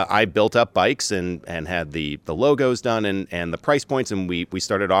I built up bikes and had the logos done and the price points, and we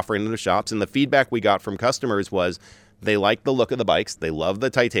started offering them to shops. And the feedback we got from customers was they liked the look of the bikes, they loved the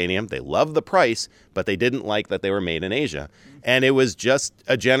titanium, they loved the price, but they didn't like that they were made in Asia. And it was just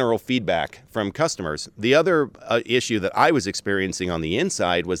a general feedback from customers. The other issue that I was experiencing on the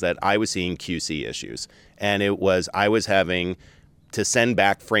inside was that I was seeing QC issues. And I was having to send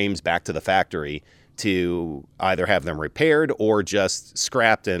back frames back to the factory to either have them repaired or just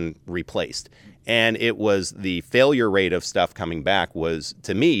scrapped and replaced. And it was the failure rate of stuff coming back was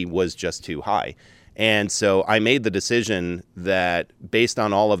just too high. And so I made the decision that based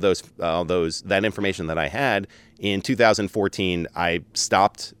on all of that information that I had, in 2014, I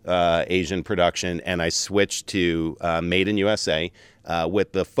stopped Asian production and I switched to Made in USA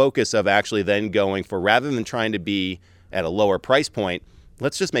with the focus of actually then going for, rather than trying to be at a lower price point,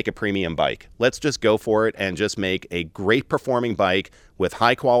 let's just make a premium bike. Let's just go for it and just make a great performing bike with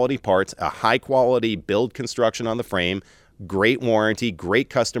high quality parts, a high quality build construction on the frame, great warranty, great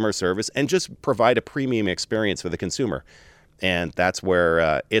customer service, and just provide a premium experience for the consumer. And that's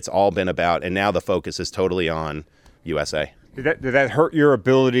where it's all been about. And now the focus is totally on USA. Did that hurt your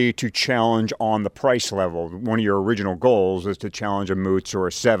ability to challenge on the price level? One of your original goals is to challenge a Moots or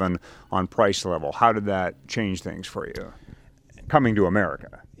a 7 on price level. How did that change things for you coming to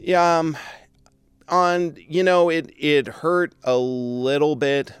America? Yeah, it hurt a little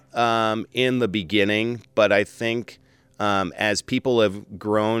bit in the beginning, but I think as people have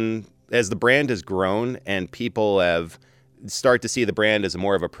grown, as the brand has grown and people have start to see the brand as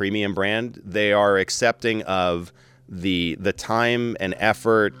more of a premium brand, they are accepting of the time and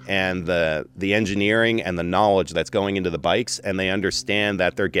effort and the engineering and the knowledge that's going into the bikes, and they understand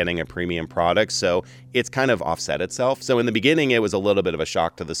that they're getting a premium product. So it's kind of offset itself. So in the beginning, it was a little bit of a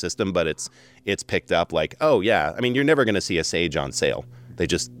shock to the system, but it's picked up like, oh yeah, I mean, you're never going to see a Sage on sale.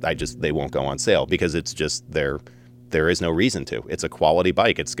 They won't go on sale because it's just there is no reason to. It's a quality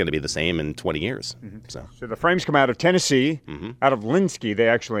bike. It's going to be the same in 20 years. Mm-hmm. So the frames come out of Tennessee, out of Linsky. They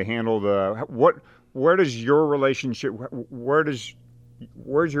actually handle where does your relationship, where's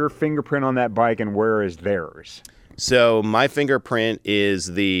your fingerprint on that bike and where is theirs? So my fingerprint is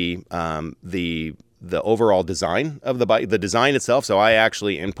the overall design of the bike, the design itself. So I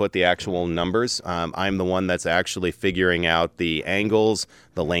actually input the actual numbers. I'm the one that's actually figuring out the angles,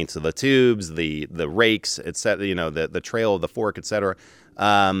 the lengths of the tubes, the rakes, etc. The trail of the fork, etc.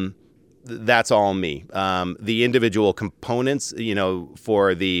 That's all me. The individual components,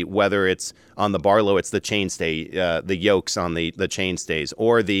 for whether it's on the Barlow, it's the chainstay, the yokes on the chainstays,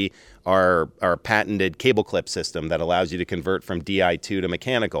 or our patented cable clip system that allows you to convert from Di2 to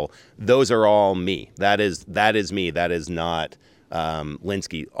mechanical. Those are all me. That is me. That is not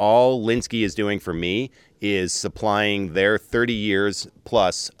Linsky. All Linsky is doing for me is supplying their 30 years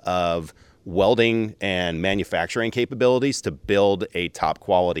plus of welding and manufacturing capabilities to build a top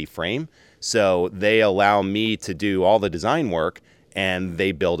quality frame. So they allow me to do all the design work and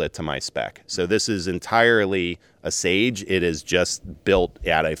they build it to my spec. So this is entirely a Sage. It is just built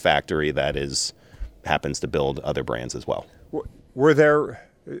at a factory that happens to build other brands as well.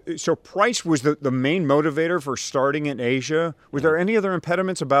 So price was the main motivator for starting in Asia. Was there any other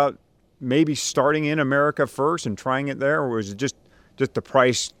impediments about maybe starting in America first and trying it there, or was it just the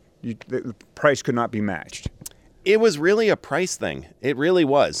price? The price could not be matched. It was really a price thing. It really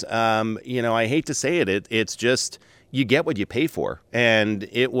was. I hate to say it. It's just you get what you pay for. And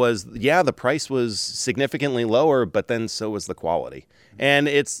it was, the price was significantly lower, but then so was the quality. And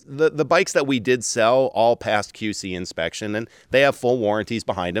it's the bikes that we did sell all passed QC inspection, and they have full warranties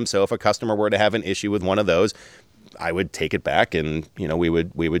behind them. So if a customer were to have an issue with one of those, I would take it back, and we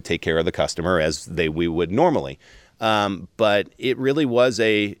would take care of the customer as we would normally. But it really was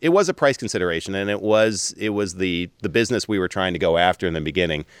a price consideration, and it was the business we were trying to go after in the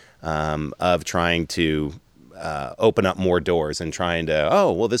beginning, of trying to open up more doors and trying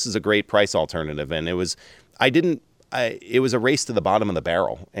to, this is a great price alternative. And it was a race to the bottom of the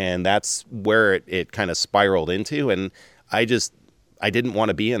barrel, and that's where it kind of spiraled into. And I didn't want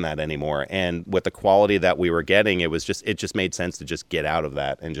to be in that anymore. And with the quality that we were getting, it just made sense to just get out of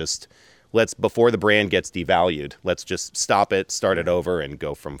that and just before the brand gets devalued, let's just stop it, start it over, and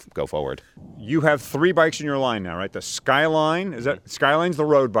go forward. You have 3 bikes in your line now, right? The Skyline, Skyline's the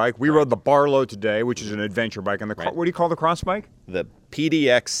road bike. We rode the Barlow today, which is an adventure bike. And what do you call the cross bike? The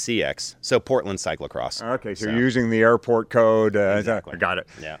PDX CX, so Portland Cyclocross. Okay, so you're using the airport code. Exactly. I got it.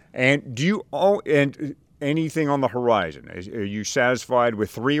 Yeah. And anything on the horizon? Are you satisfied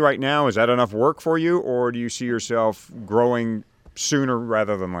with 3 right now? Is that enough work for you, or do you see yourself growing sooner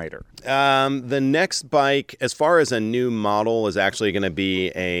rather than later? The next bike, as far as a new model, is actually going to be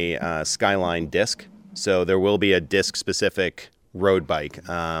a Skyline disc. So there will be a disc-specific road bike.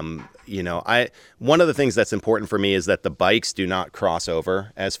 One of the things that's important for me is that the bikes do not cross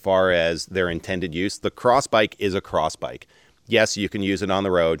over as far as their intended use. The cross bike is a cross bike. Yes, you can use it on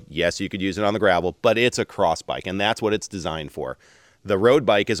the road. Yes, you could use it on the gravel, but it's a cross bike, and that's what it's designed for. The road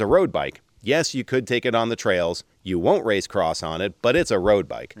bike is a road bike. Yes, you could take it on the trails. You won't race cross on it, but it's a road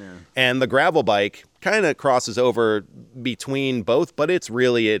bike. Yeah. And the gravel bike kind of crosses over between both, but it's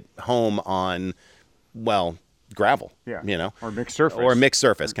really at home on, gravel, or mixed surface. Or mixed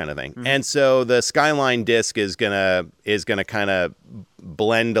surface kind of thing. Mm-hmm. And so the Skyline disc is gonna kind of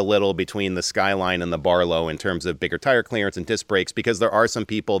blend a little between the Skyline and the Barlow in terms of bigger tire clearance and disc brakes, because there are some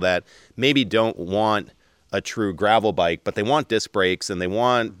people that maybe don't want a true gravel bike, but they want disc brakes, and they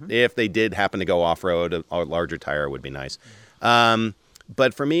want, if they did happen to go off-road, a larger tire would be nice.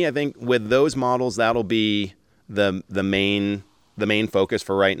 But for me, I think with those models, that'll be the main focus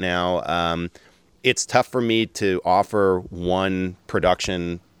for right now. It's tough for me to offer one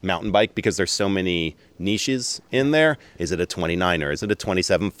production mountain bike because there's so many niches in there. Is it a 29er? Is it a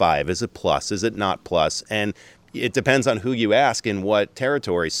 27.5? Is it plus? Is it not plus? And it depends on who you ask in what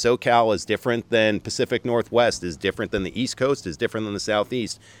territory. SoCal is different than Pacific Northwest, is different than the East Coast, is different than the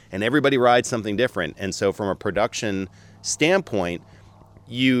Southeast. And everybody rides something different. And so from a production standpoint,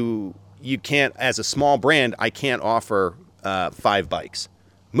 you can't, as a small brand, I can't offer 5 bikes.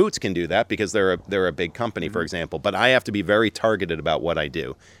 Moots can do that because they're a big company, for example. But I have to be very targeted about what I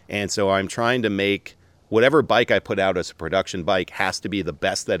do. And so I'm trying to make whatever bike I put out as a production bike has to be the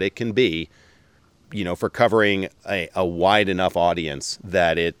best that it can be, for covering a wide enough audience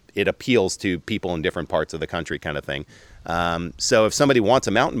that it appeals to people in different parts of the country kind of thing. So if somebody wants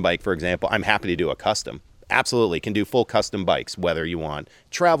a mountain bike, for example, I'm happy to do a custom. Absolutely, can do full custom bikes, whether you want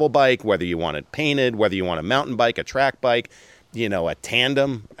travel bike, whether you want it painted, whether you want a mountain bike, a track bike, a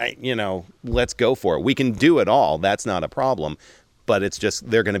tandem, let's go for it. We can do it all. That's not a problem. But it's just,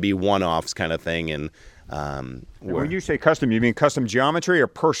 they're going to be one-offs kind of thing. And when you say custom, you mean custom geometry or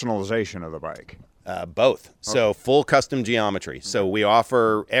personalization of the bike? Both. Okay. So full custom geometry. So we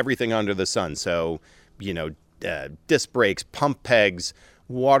offer everything under the sun. So, disc brakes, pump pegs,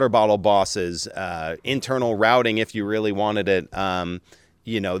 water bottle bosses, internal routing if you really wanted it.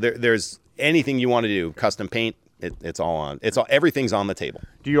 There's anything you want to do, custom paint. It's all on. Everything's on the table.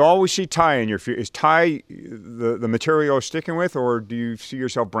 Do you always see tie in your future? Is tie the material you're sticking with, or do you see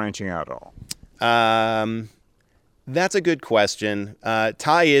yourself branching out at all? That's a good question.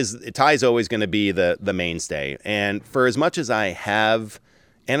 Tie is always going to be the mainstay, and for as much as I have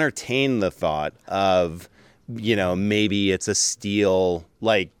entertained the thought of, maybe it's a steel,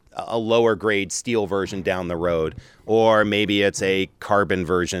 like a lower grade steel version down the road, or maybe it's a carbon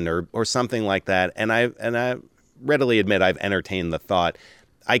version or something like that, and I readily admit I've entertained the thought.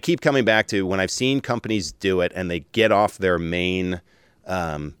 I keep coming back to when I've seen companies do it and they get off their main,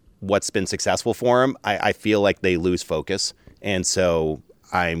 what's been successful for them, I feel like they lose focus. And so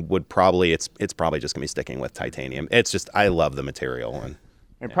I would probably, it's probably just going to be sticking with titanium. It's just, I love the material.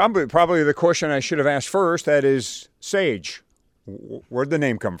 And probably the question I should have asked first, that is Sage. Where'd the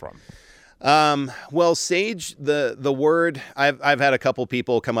name come from? Well, sage, the word, I've had a couple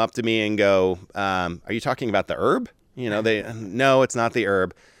people come up to me and go, are you talking about the herb? No, it's not the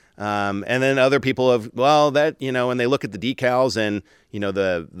herb. And then other people have, and they look at the decals and,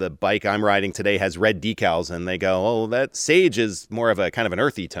 the bike I'm riding today has red decals and they go, oh, that sage is more of a kind of an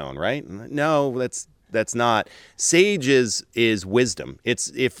earthy tone, right? No, that's not. Sage is wisdom.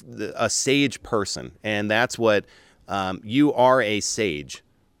 It's a sage person. And that's what, you are a sage.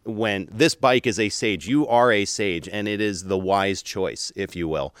 When this bike is a sage, you are a sage, and it is the wise choice, if you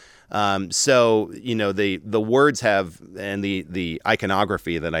will. So, the words have, and the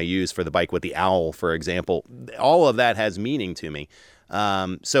iconography that I use for the bike with the owl, for example, all of that has meaning to me.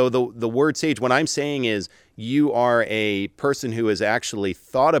 So the word sage, what I'm saying is you are a person who has actually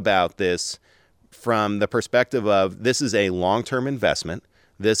thought about this from the perspective of this is a long-term investment.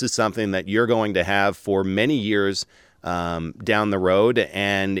 This is something that you're going to have for many years down the road,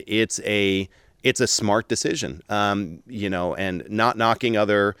 and it's a smart decision, and not knocking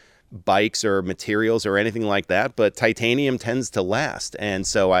other bikes or materials or anything like that, but titanium tends to last, and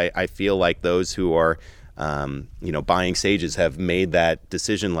so I feel like those who are buying Sages have made that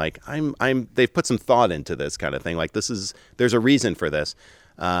decision. Like they've put some thought into this kind of thing. Like there's a reason for this.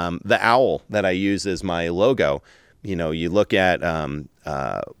 The owl that I use as my logo, you look at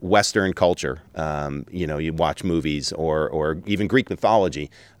Western culture, you watch movies or even Greek mythology,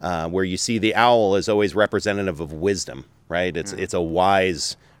 where you see the owl is always representative of wisdom, right? It's a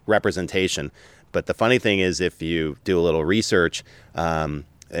wise representation. But the funny thing is, if you do a little research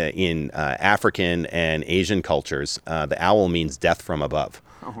in African and Asian cultures, the owl means death from above.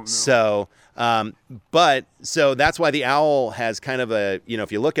 Oh, no. So that's why the owl has kind of a,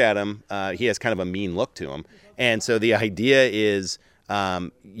 if you look at him, he has kind of a mean look to him. And so the idea is,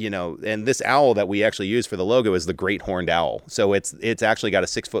 and this owl that we actually use for the logo is the great horned owl. So it's actually got a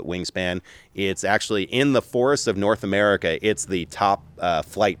 6-foot wingspan. It's actually in the forests of North America. It's the top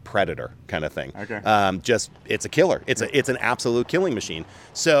flight predator kind of thing. Okay. It's a killer. It's an absolute killing machine.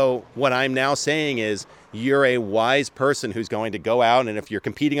 So what I'm now saying is, you're a wise person who's going to go out, and if you're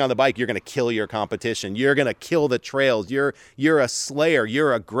competing on the bike, you're going to kill your competition. You're going to kill the trails. You're a slayer.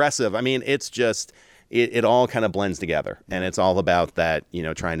 You're aggressive. I mean, it's just it all kind of blends together, and it's all about that,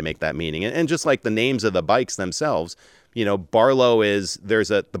 trying to make that meaning. And just like the names of the bikes themselves, Barlow there's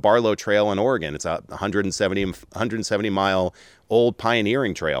the Barlow Trail in Oregon. It's a 170 mile old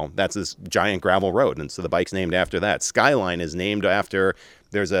pioneering trail. That's this giant gravel road, and so the bike's named after that. Skyline is named after.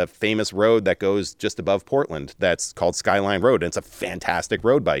 There's a famous road that goes just above Portland that's called Skyline Road, and it's a fantastic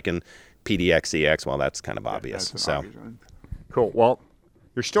road bike. And PDX-CX, well, that's kind of obvious. Obvious one. Cool. Well,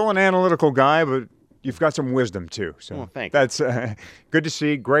 you're still an analytical guy, but you've got some wisdom too. So thank you. That's good to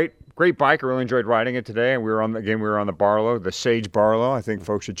see. Great bike. I really enjoyed riding it today. And we were on the Barlow, the Sage Barlow. I think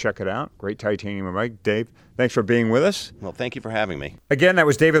folks should check it out. Great titanium bike. Dave, thanks for being with us. Well, thank you for having me. Again, that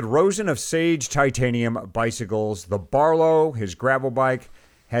was David Rosen of Sage Titanium Bicycles. The Barlow, his gravel bike,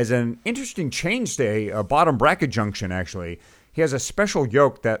 has an interesting chainstay, a bottom bracket junction actually. He has a special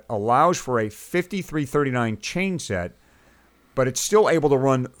yoke that allows for a 5339 chain set, but it's still able to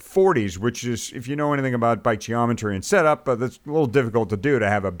run 40s, which is, if you know anything about bike geometry and setup, that's a little difficult to do, to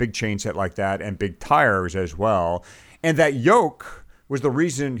have a big chain set like that and big tires as well. And that yoke was the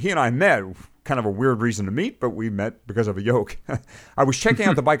reason he and I met. Kind of a weird reason to meet, but we met because of a yoke. I was checking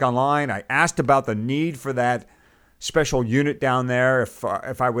out the bike online. I asked about the need for that special unit down there, if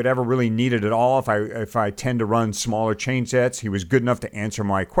I would ever really need it at all, if I tend to run smaller chain sets. He was good enough to answer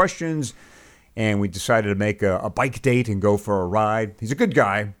my questions, and we decided to make a bike date and go for a ride. He's a good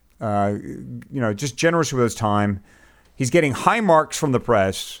guy, just generous with his time. He's getting high marks from the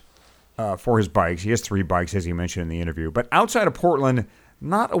press for his bikes. He has 3 bikes, as he mentioned in the interview. But outside of Portland,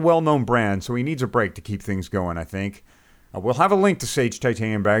 not a well-known brand, so he needs a break to keep things going, I think. We'll have a link to Sage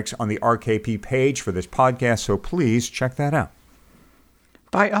Titanium Bikes on the RKP page for this podcast, so please check that out.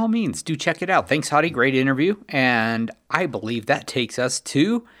 By all means, do check it out. Thanks, Hottie. Great interview. And I believe that takes us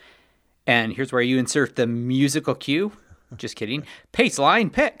to, and here's where you insert the musical cue. Just kidding.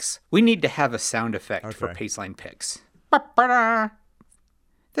 Paceline Picks. We need to have a sound effect for Paceline Picks.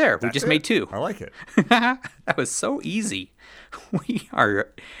 There, we just made 2. I like it. That was so easy. We are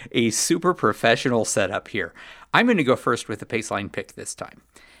a super professional setup here. I'm going to go first with the Paceline pick this time.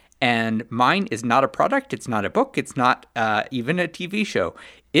 And mine is not a product. It's not a book. It's not even a TV show.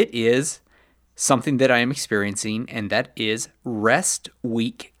 It is something that I am experiencing, and that is rest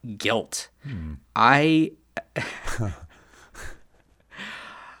week guilt.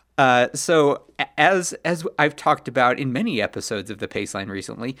 So as I've talked about in many episodes of the Paceline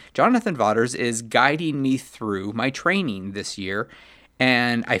recently, Jonathan Vaughters is guiding me through my training this year,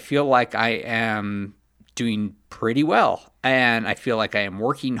 and I feel like I am doing pretty well, and I feel like I am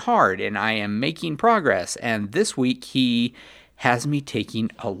working hard, and I am making progress. And this week he has me taking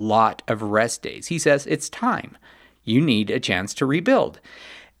a lot of rest days. He says, it's time. You need a chance to rebuild.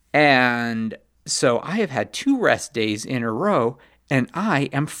 And so I have had 2 rest days in a row, and I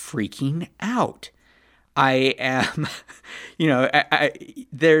am freaking out. I am,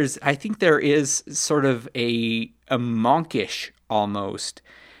 I think there is sort of a monkish almost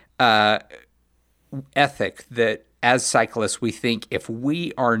ethic that as cyclists we think if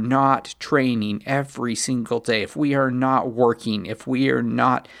we are not training every single day, if we are not working, if we are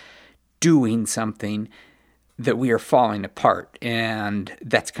not doing something, that we are falling apart. And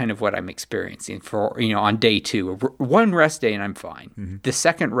that's kind of what I'm experiencing for, on day 2. 1 rest day and I'm fine. Mm-hmm. The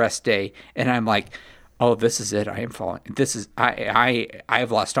second rest day and I'm like, oh, this is it. I am falling. I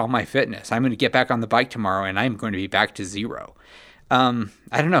have lost all my fitness. I'm going to get back on the bike tomorrow and I'm going to be back to 0. I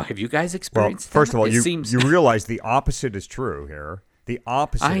don't know. Have you guys experienced that? First of all, you realize the opposite is true here. The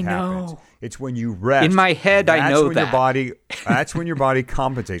opposite happens. It's when you rest. In my head, I know that. That's when your body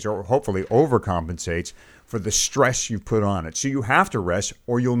compensates, or hopefully overcompensates, for the stress you put on it. So you have to rest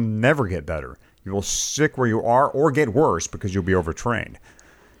or you'll never get better. You will stick where you are or get worse because you'll be overtrained.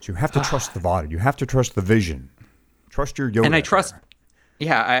 So you have to trust the body. You have to trust the vision. Trust your Yoda. And I trust,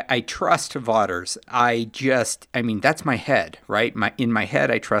 I trust Vaughters. That's my head, right? In my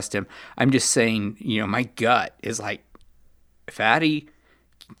head, I trust him. I'm just saying, my gut is like, Fatty,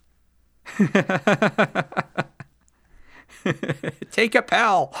 take a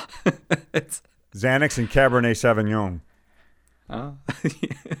pal. Xanax and Cabernet Sauvignon.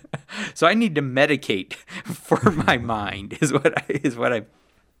 So I need to medicate for my mind is what I.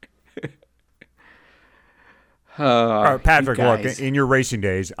 All right, Patrick, look, in your racing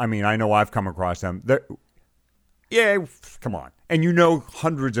days, I know I've come across them. Come on. And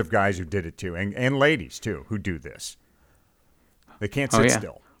hundreds of guys who did it too, and ladies too, who do this. They can't sit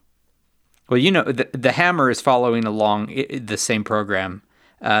still. Well, the Hammer is following along the same program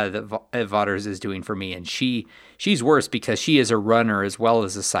that Vaughters is doing for me, and she's worse because she is a runner as well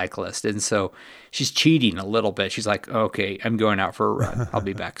as a cyclist, and so she's cheating a little bit. She's like, okay, I'm going out for a run. I'll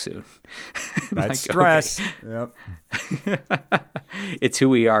be back soon. That's stress. Okay. Yep. It's who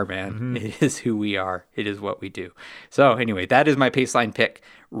we are, man. Mm-hmm. It is who we are. It is what we do. So anyway, that is my Paceline pick.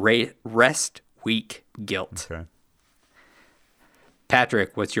 Rest Week Guilt. Okay.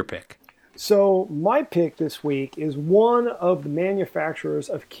 Patrick, what's your pick? So my pick this week is one of the manufacturers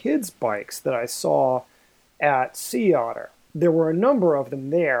of kids' bikes that I saw at Sea Otter. There were a number of them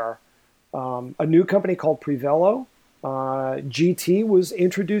there. A new company called Prevelo. GT was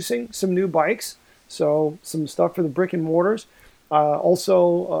introducing some new bikes, so some stuff for the brick and mortars.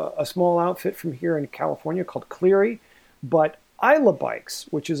 Also, a small outfit from here in California called Cleary. But Isla Bikes,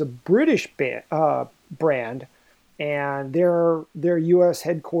 which is a British brand, and their U.S.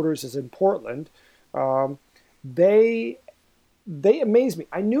 headquarters is in Portland. They amazed me.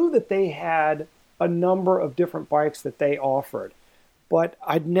 I knew that they had a number of different bikes that they offered, but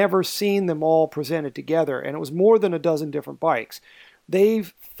I'd never seen them all presented together, and it was more than a dozen different bikes.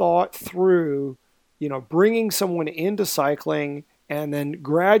 They've thought through, bringing someone into cycling and then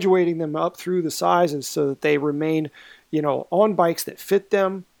graduating them up through the sizes so that they remain, on bikes that fit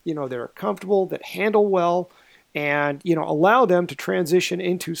them, that are comfortable, that handle well, and allow them to transition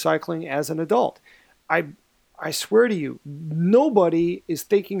into cycling as an adult. I swear to you, nobody is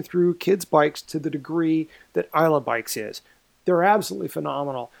thinking through kids' bikes to the degree that Isla Bikes is. They're absolutely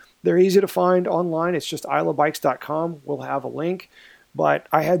phenomenal. They're easy to find online. It's just islabikes.com. We'll have a link. But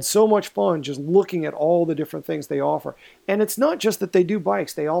I had so much fun just looking at all the different things they offer. And it's not just that they do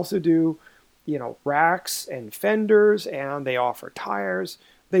bikes. They also do, racks and fenders, and they offer tires.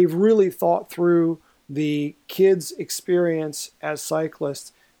 They've really thought through the kids' experience as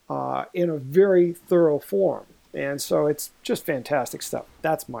cyclists in a very thorough form. And so it's just fantastic stuff.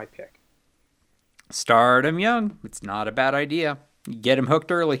 That's my pick. Start them young. It's not a bad idea. Get them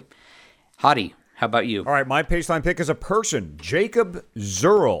hooked early. Hottie, how about you? All right, my Paceline pick is a person, Jacob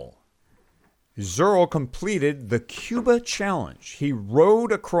Zurl. Zurl completed the Cuba Challenge. He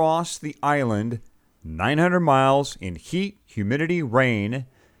rode across the island 900 miles in heat, humidity, rain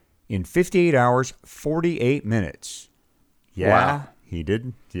in 58 hours, 48 minutes. Wow. He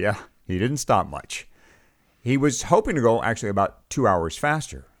didn't stop much. He was hoping to go actually about 2 hours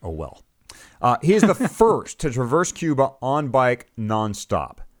faster. Oh, well. He is the first to traverse Cuba on bike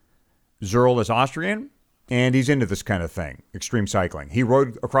nonstop. Zurl is Austrian, and he's into this kind of thing, extreme cycling. He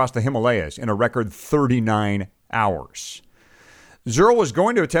rode across the Himalayas in a record 39 hours. Zurl was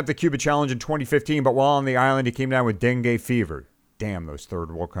going to attempt the Cuba Challenge in 2015, but while on the island, he came down with dengue fever. Damn those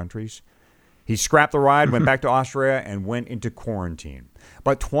third world countries. He scrapped the ride, went back to Austria, and went into quarantine.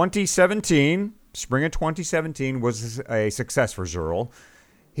 But 2017, spring of 2017, was a success for Zurl.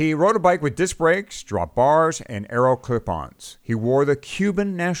 He rode a bike with disc brakes, drop bars, and aero clip-ons. He wore the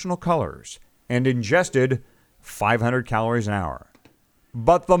Cuban national colors and ingested 500 calories an hour.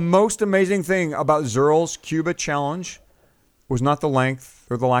 But the most amazing thing about Zurl's Cuba Challenge was not the length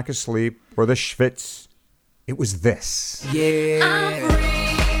or the lack of sleep or the schwitz. It was this. Yeah.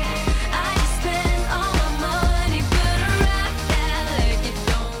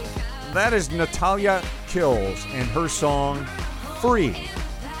 That is Natalia Kills and her song, Free.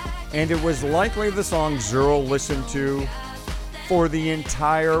 And it was likely the song Zurl listened to for the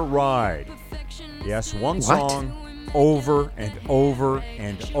entire ride. Yes, one song over and over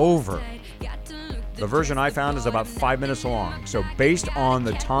and over. The version I found is about 5 minutes long. So based on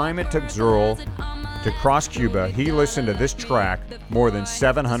the time it took Zurl to cross Cuba, he listened to this track more than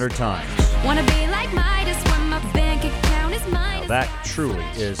 700 times. Wanna be like Midas when my bank account is mine. Now that truly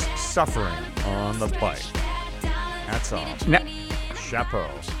is suffering on the bike. That's all. Now, Chapeau.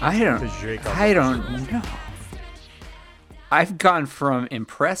 I don't know. I've gone from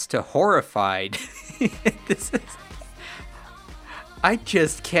impressed to horrified. I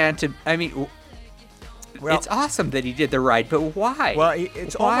just can't. I mean, Well- it's awesome that he did the ride, but why? Well,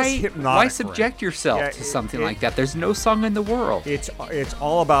 it's almost hypnotic Why for subject him. yourself Yeah, to something like that? There's no song in the world. It's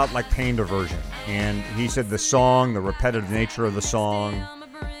all about like pain diversion, and he said the song, the repetitive nature of the song,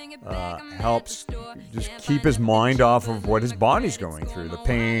 helps just keep his mind off of what his body's going through, the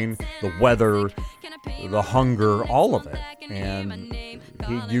pain, the weather, the hunger, all of it, and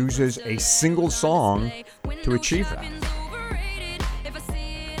he uses a single song to achieve that.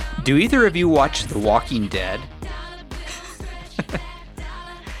 Do either of you watch The Walking Dead?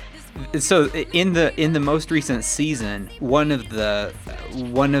 So in the most recent season, one of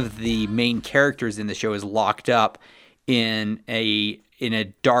the main characters in the show is locked up in a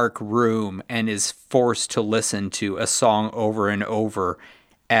dark room and is forced to listen to a song over and over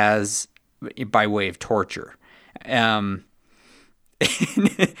as by way of torture.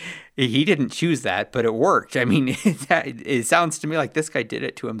 He didn't choose that, but it worked. I mean, it sounds to me like this guy did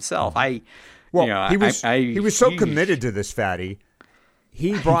it to himself. He was so committed to this fatty.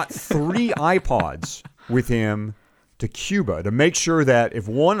 He brought 3 iPods with him to Cuba to make sure that if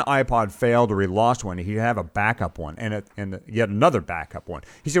one iPod failed or he lost one, he'd have a backup one and yet another backup one.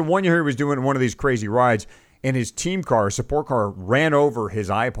 He said one year he was doing one of these crazy rides, and his team car, support car, ran over his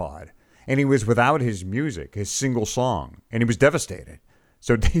iPod, and he was without his music, his single song, and he was devastated.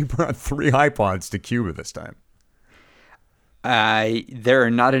 So he brought 3 iPods to Cuba this time. There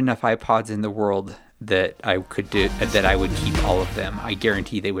are not enough iPods in the world that I could do that I would keep all of them. I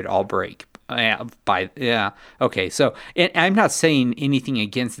guarantee they would all break. Okay. So and I'm not saying anything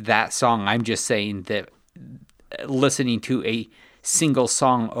against that song. I'm just saying that listening to a single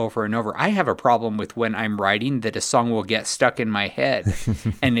song over and over, I have a problem with when I'm writing that a song will get stuck in my head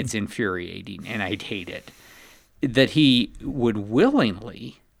and it's infuriating and I'd hate it. That he would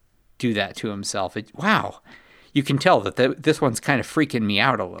willingly do that to himself. Wow. You can tell that this one's kind of freaking me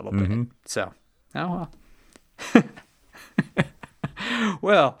out a little bit. So, oh well.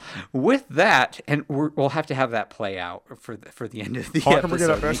 Well, with that, and we'll have to have that play out for the end of the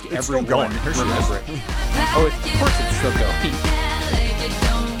episode. It's still going. Remember it. Oh, of course it's still going.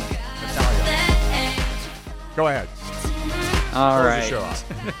 Go ahead. All Close right. the show out.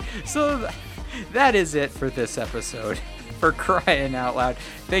 So that is it for this episode. For crying out loud.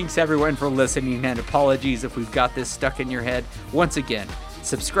 Thanks everyone for listening, and apologies if we've got this stuck in your head. Once again,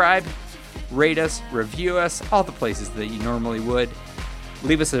 subscribe, rate us, review us, all the places that you normally would.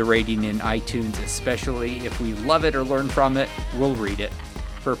 Leave us a rating in iTunes, especially if we love it or learn from it, we'll read it.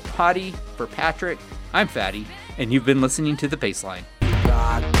 For Hottie, for Patrick, I'm Fatty, and you've been listening to The Baseline.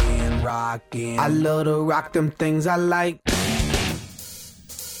 Rockin', I love to rock them things I like.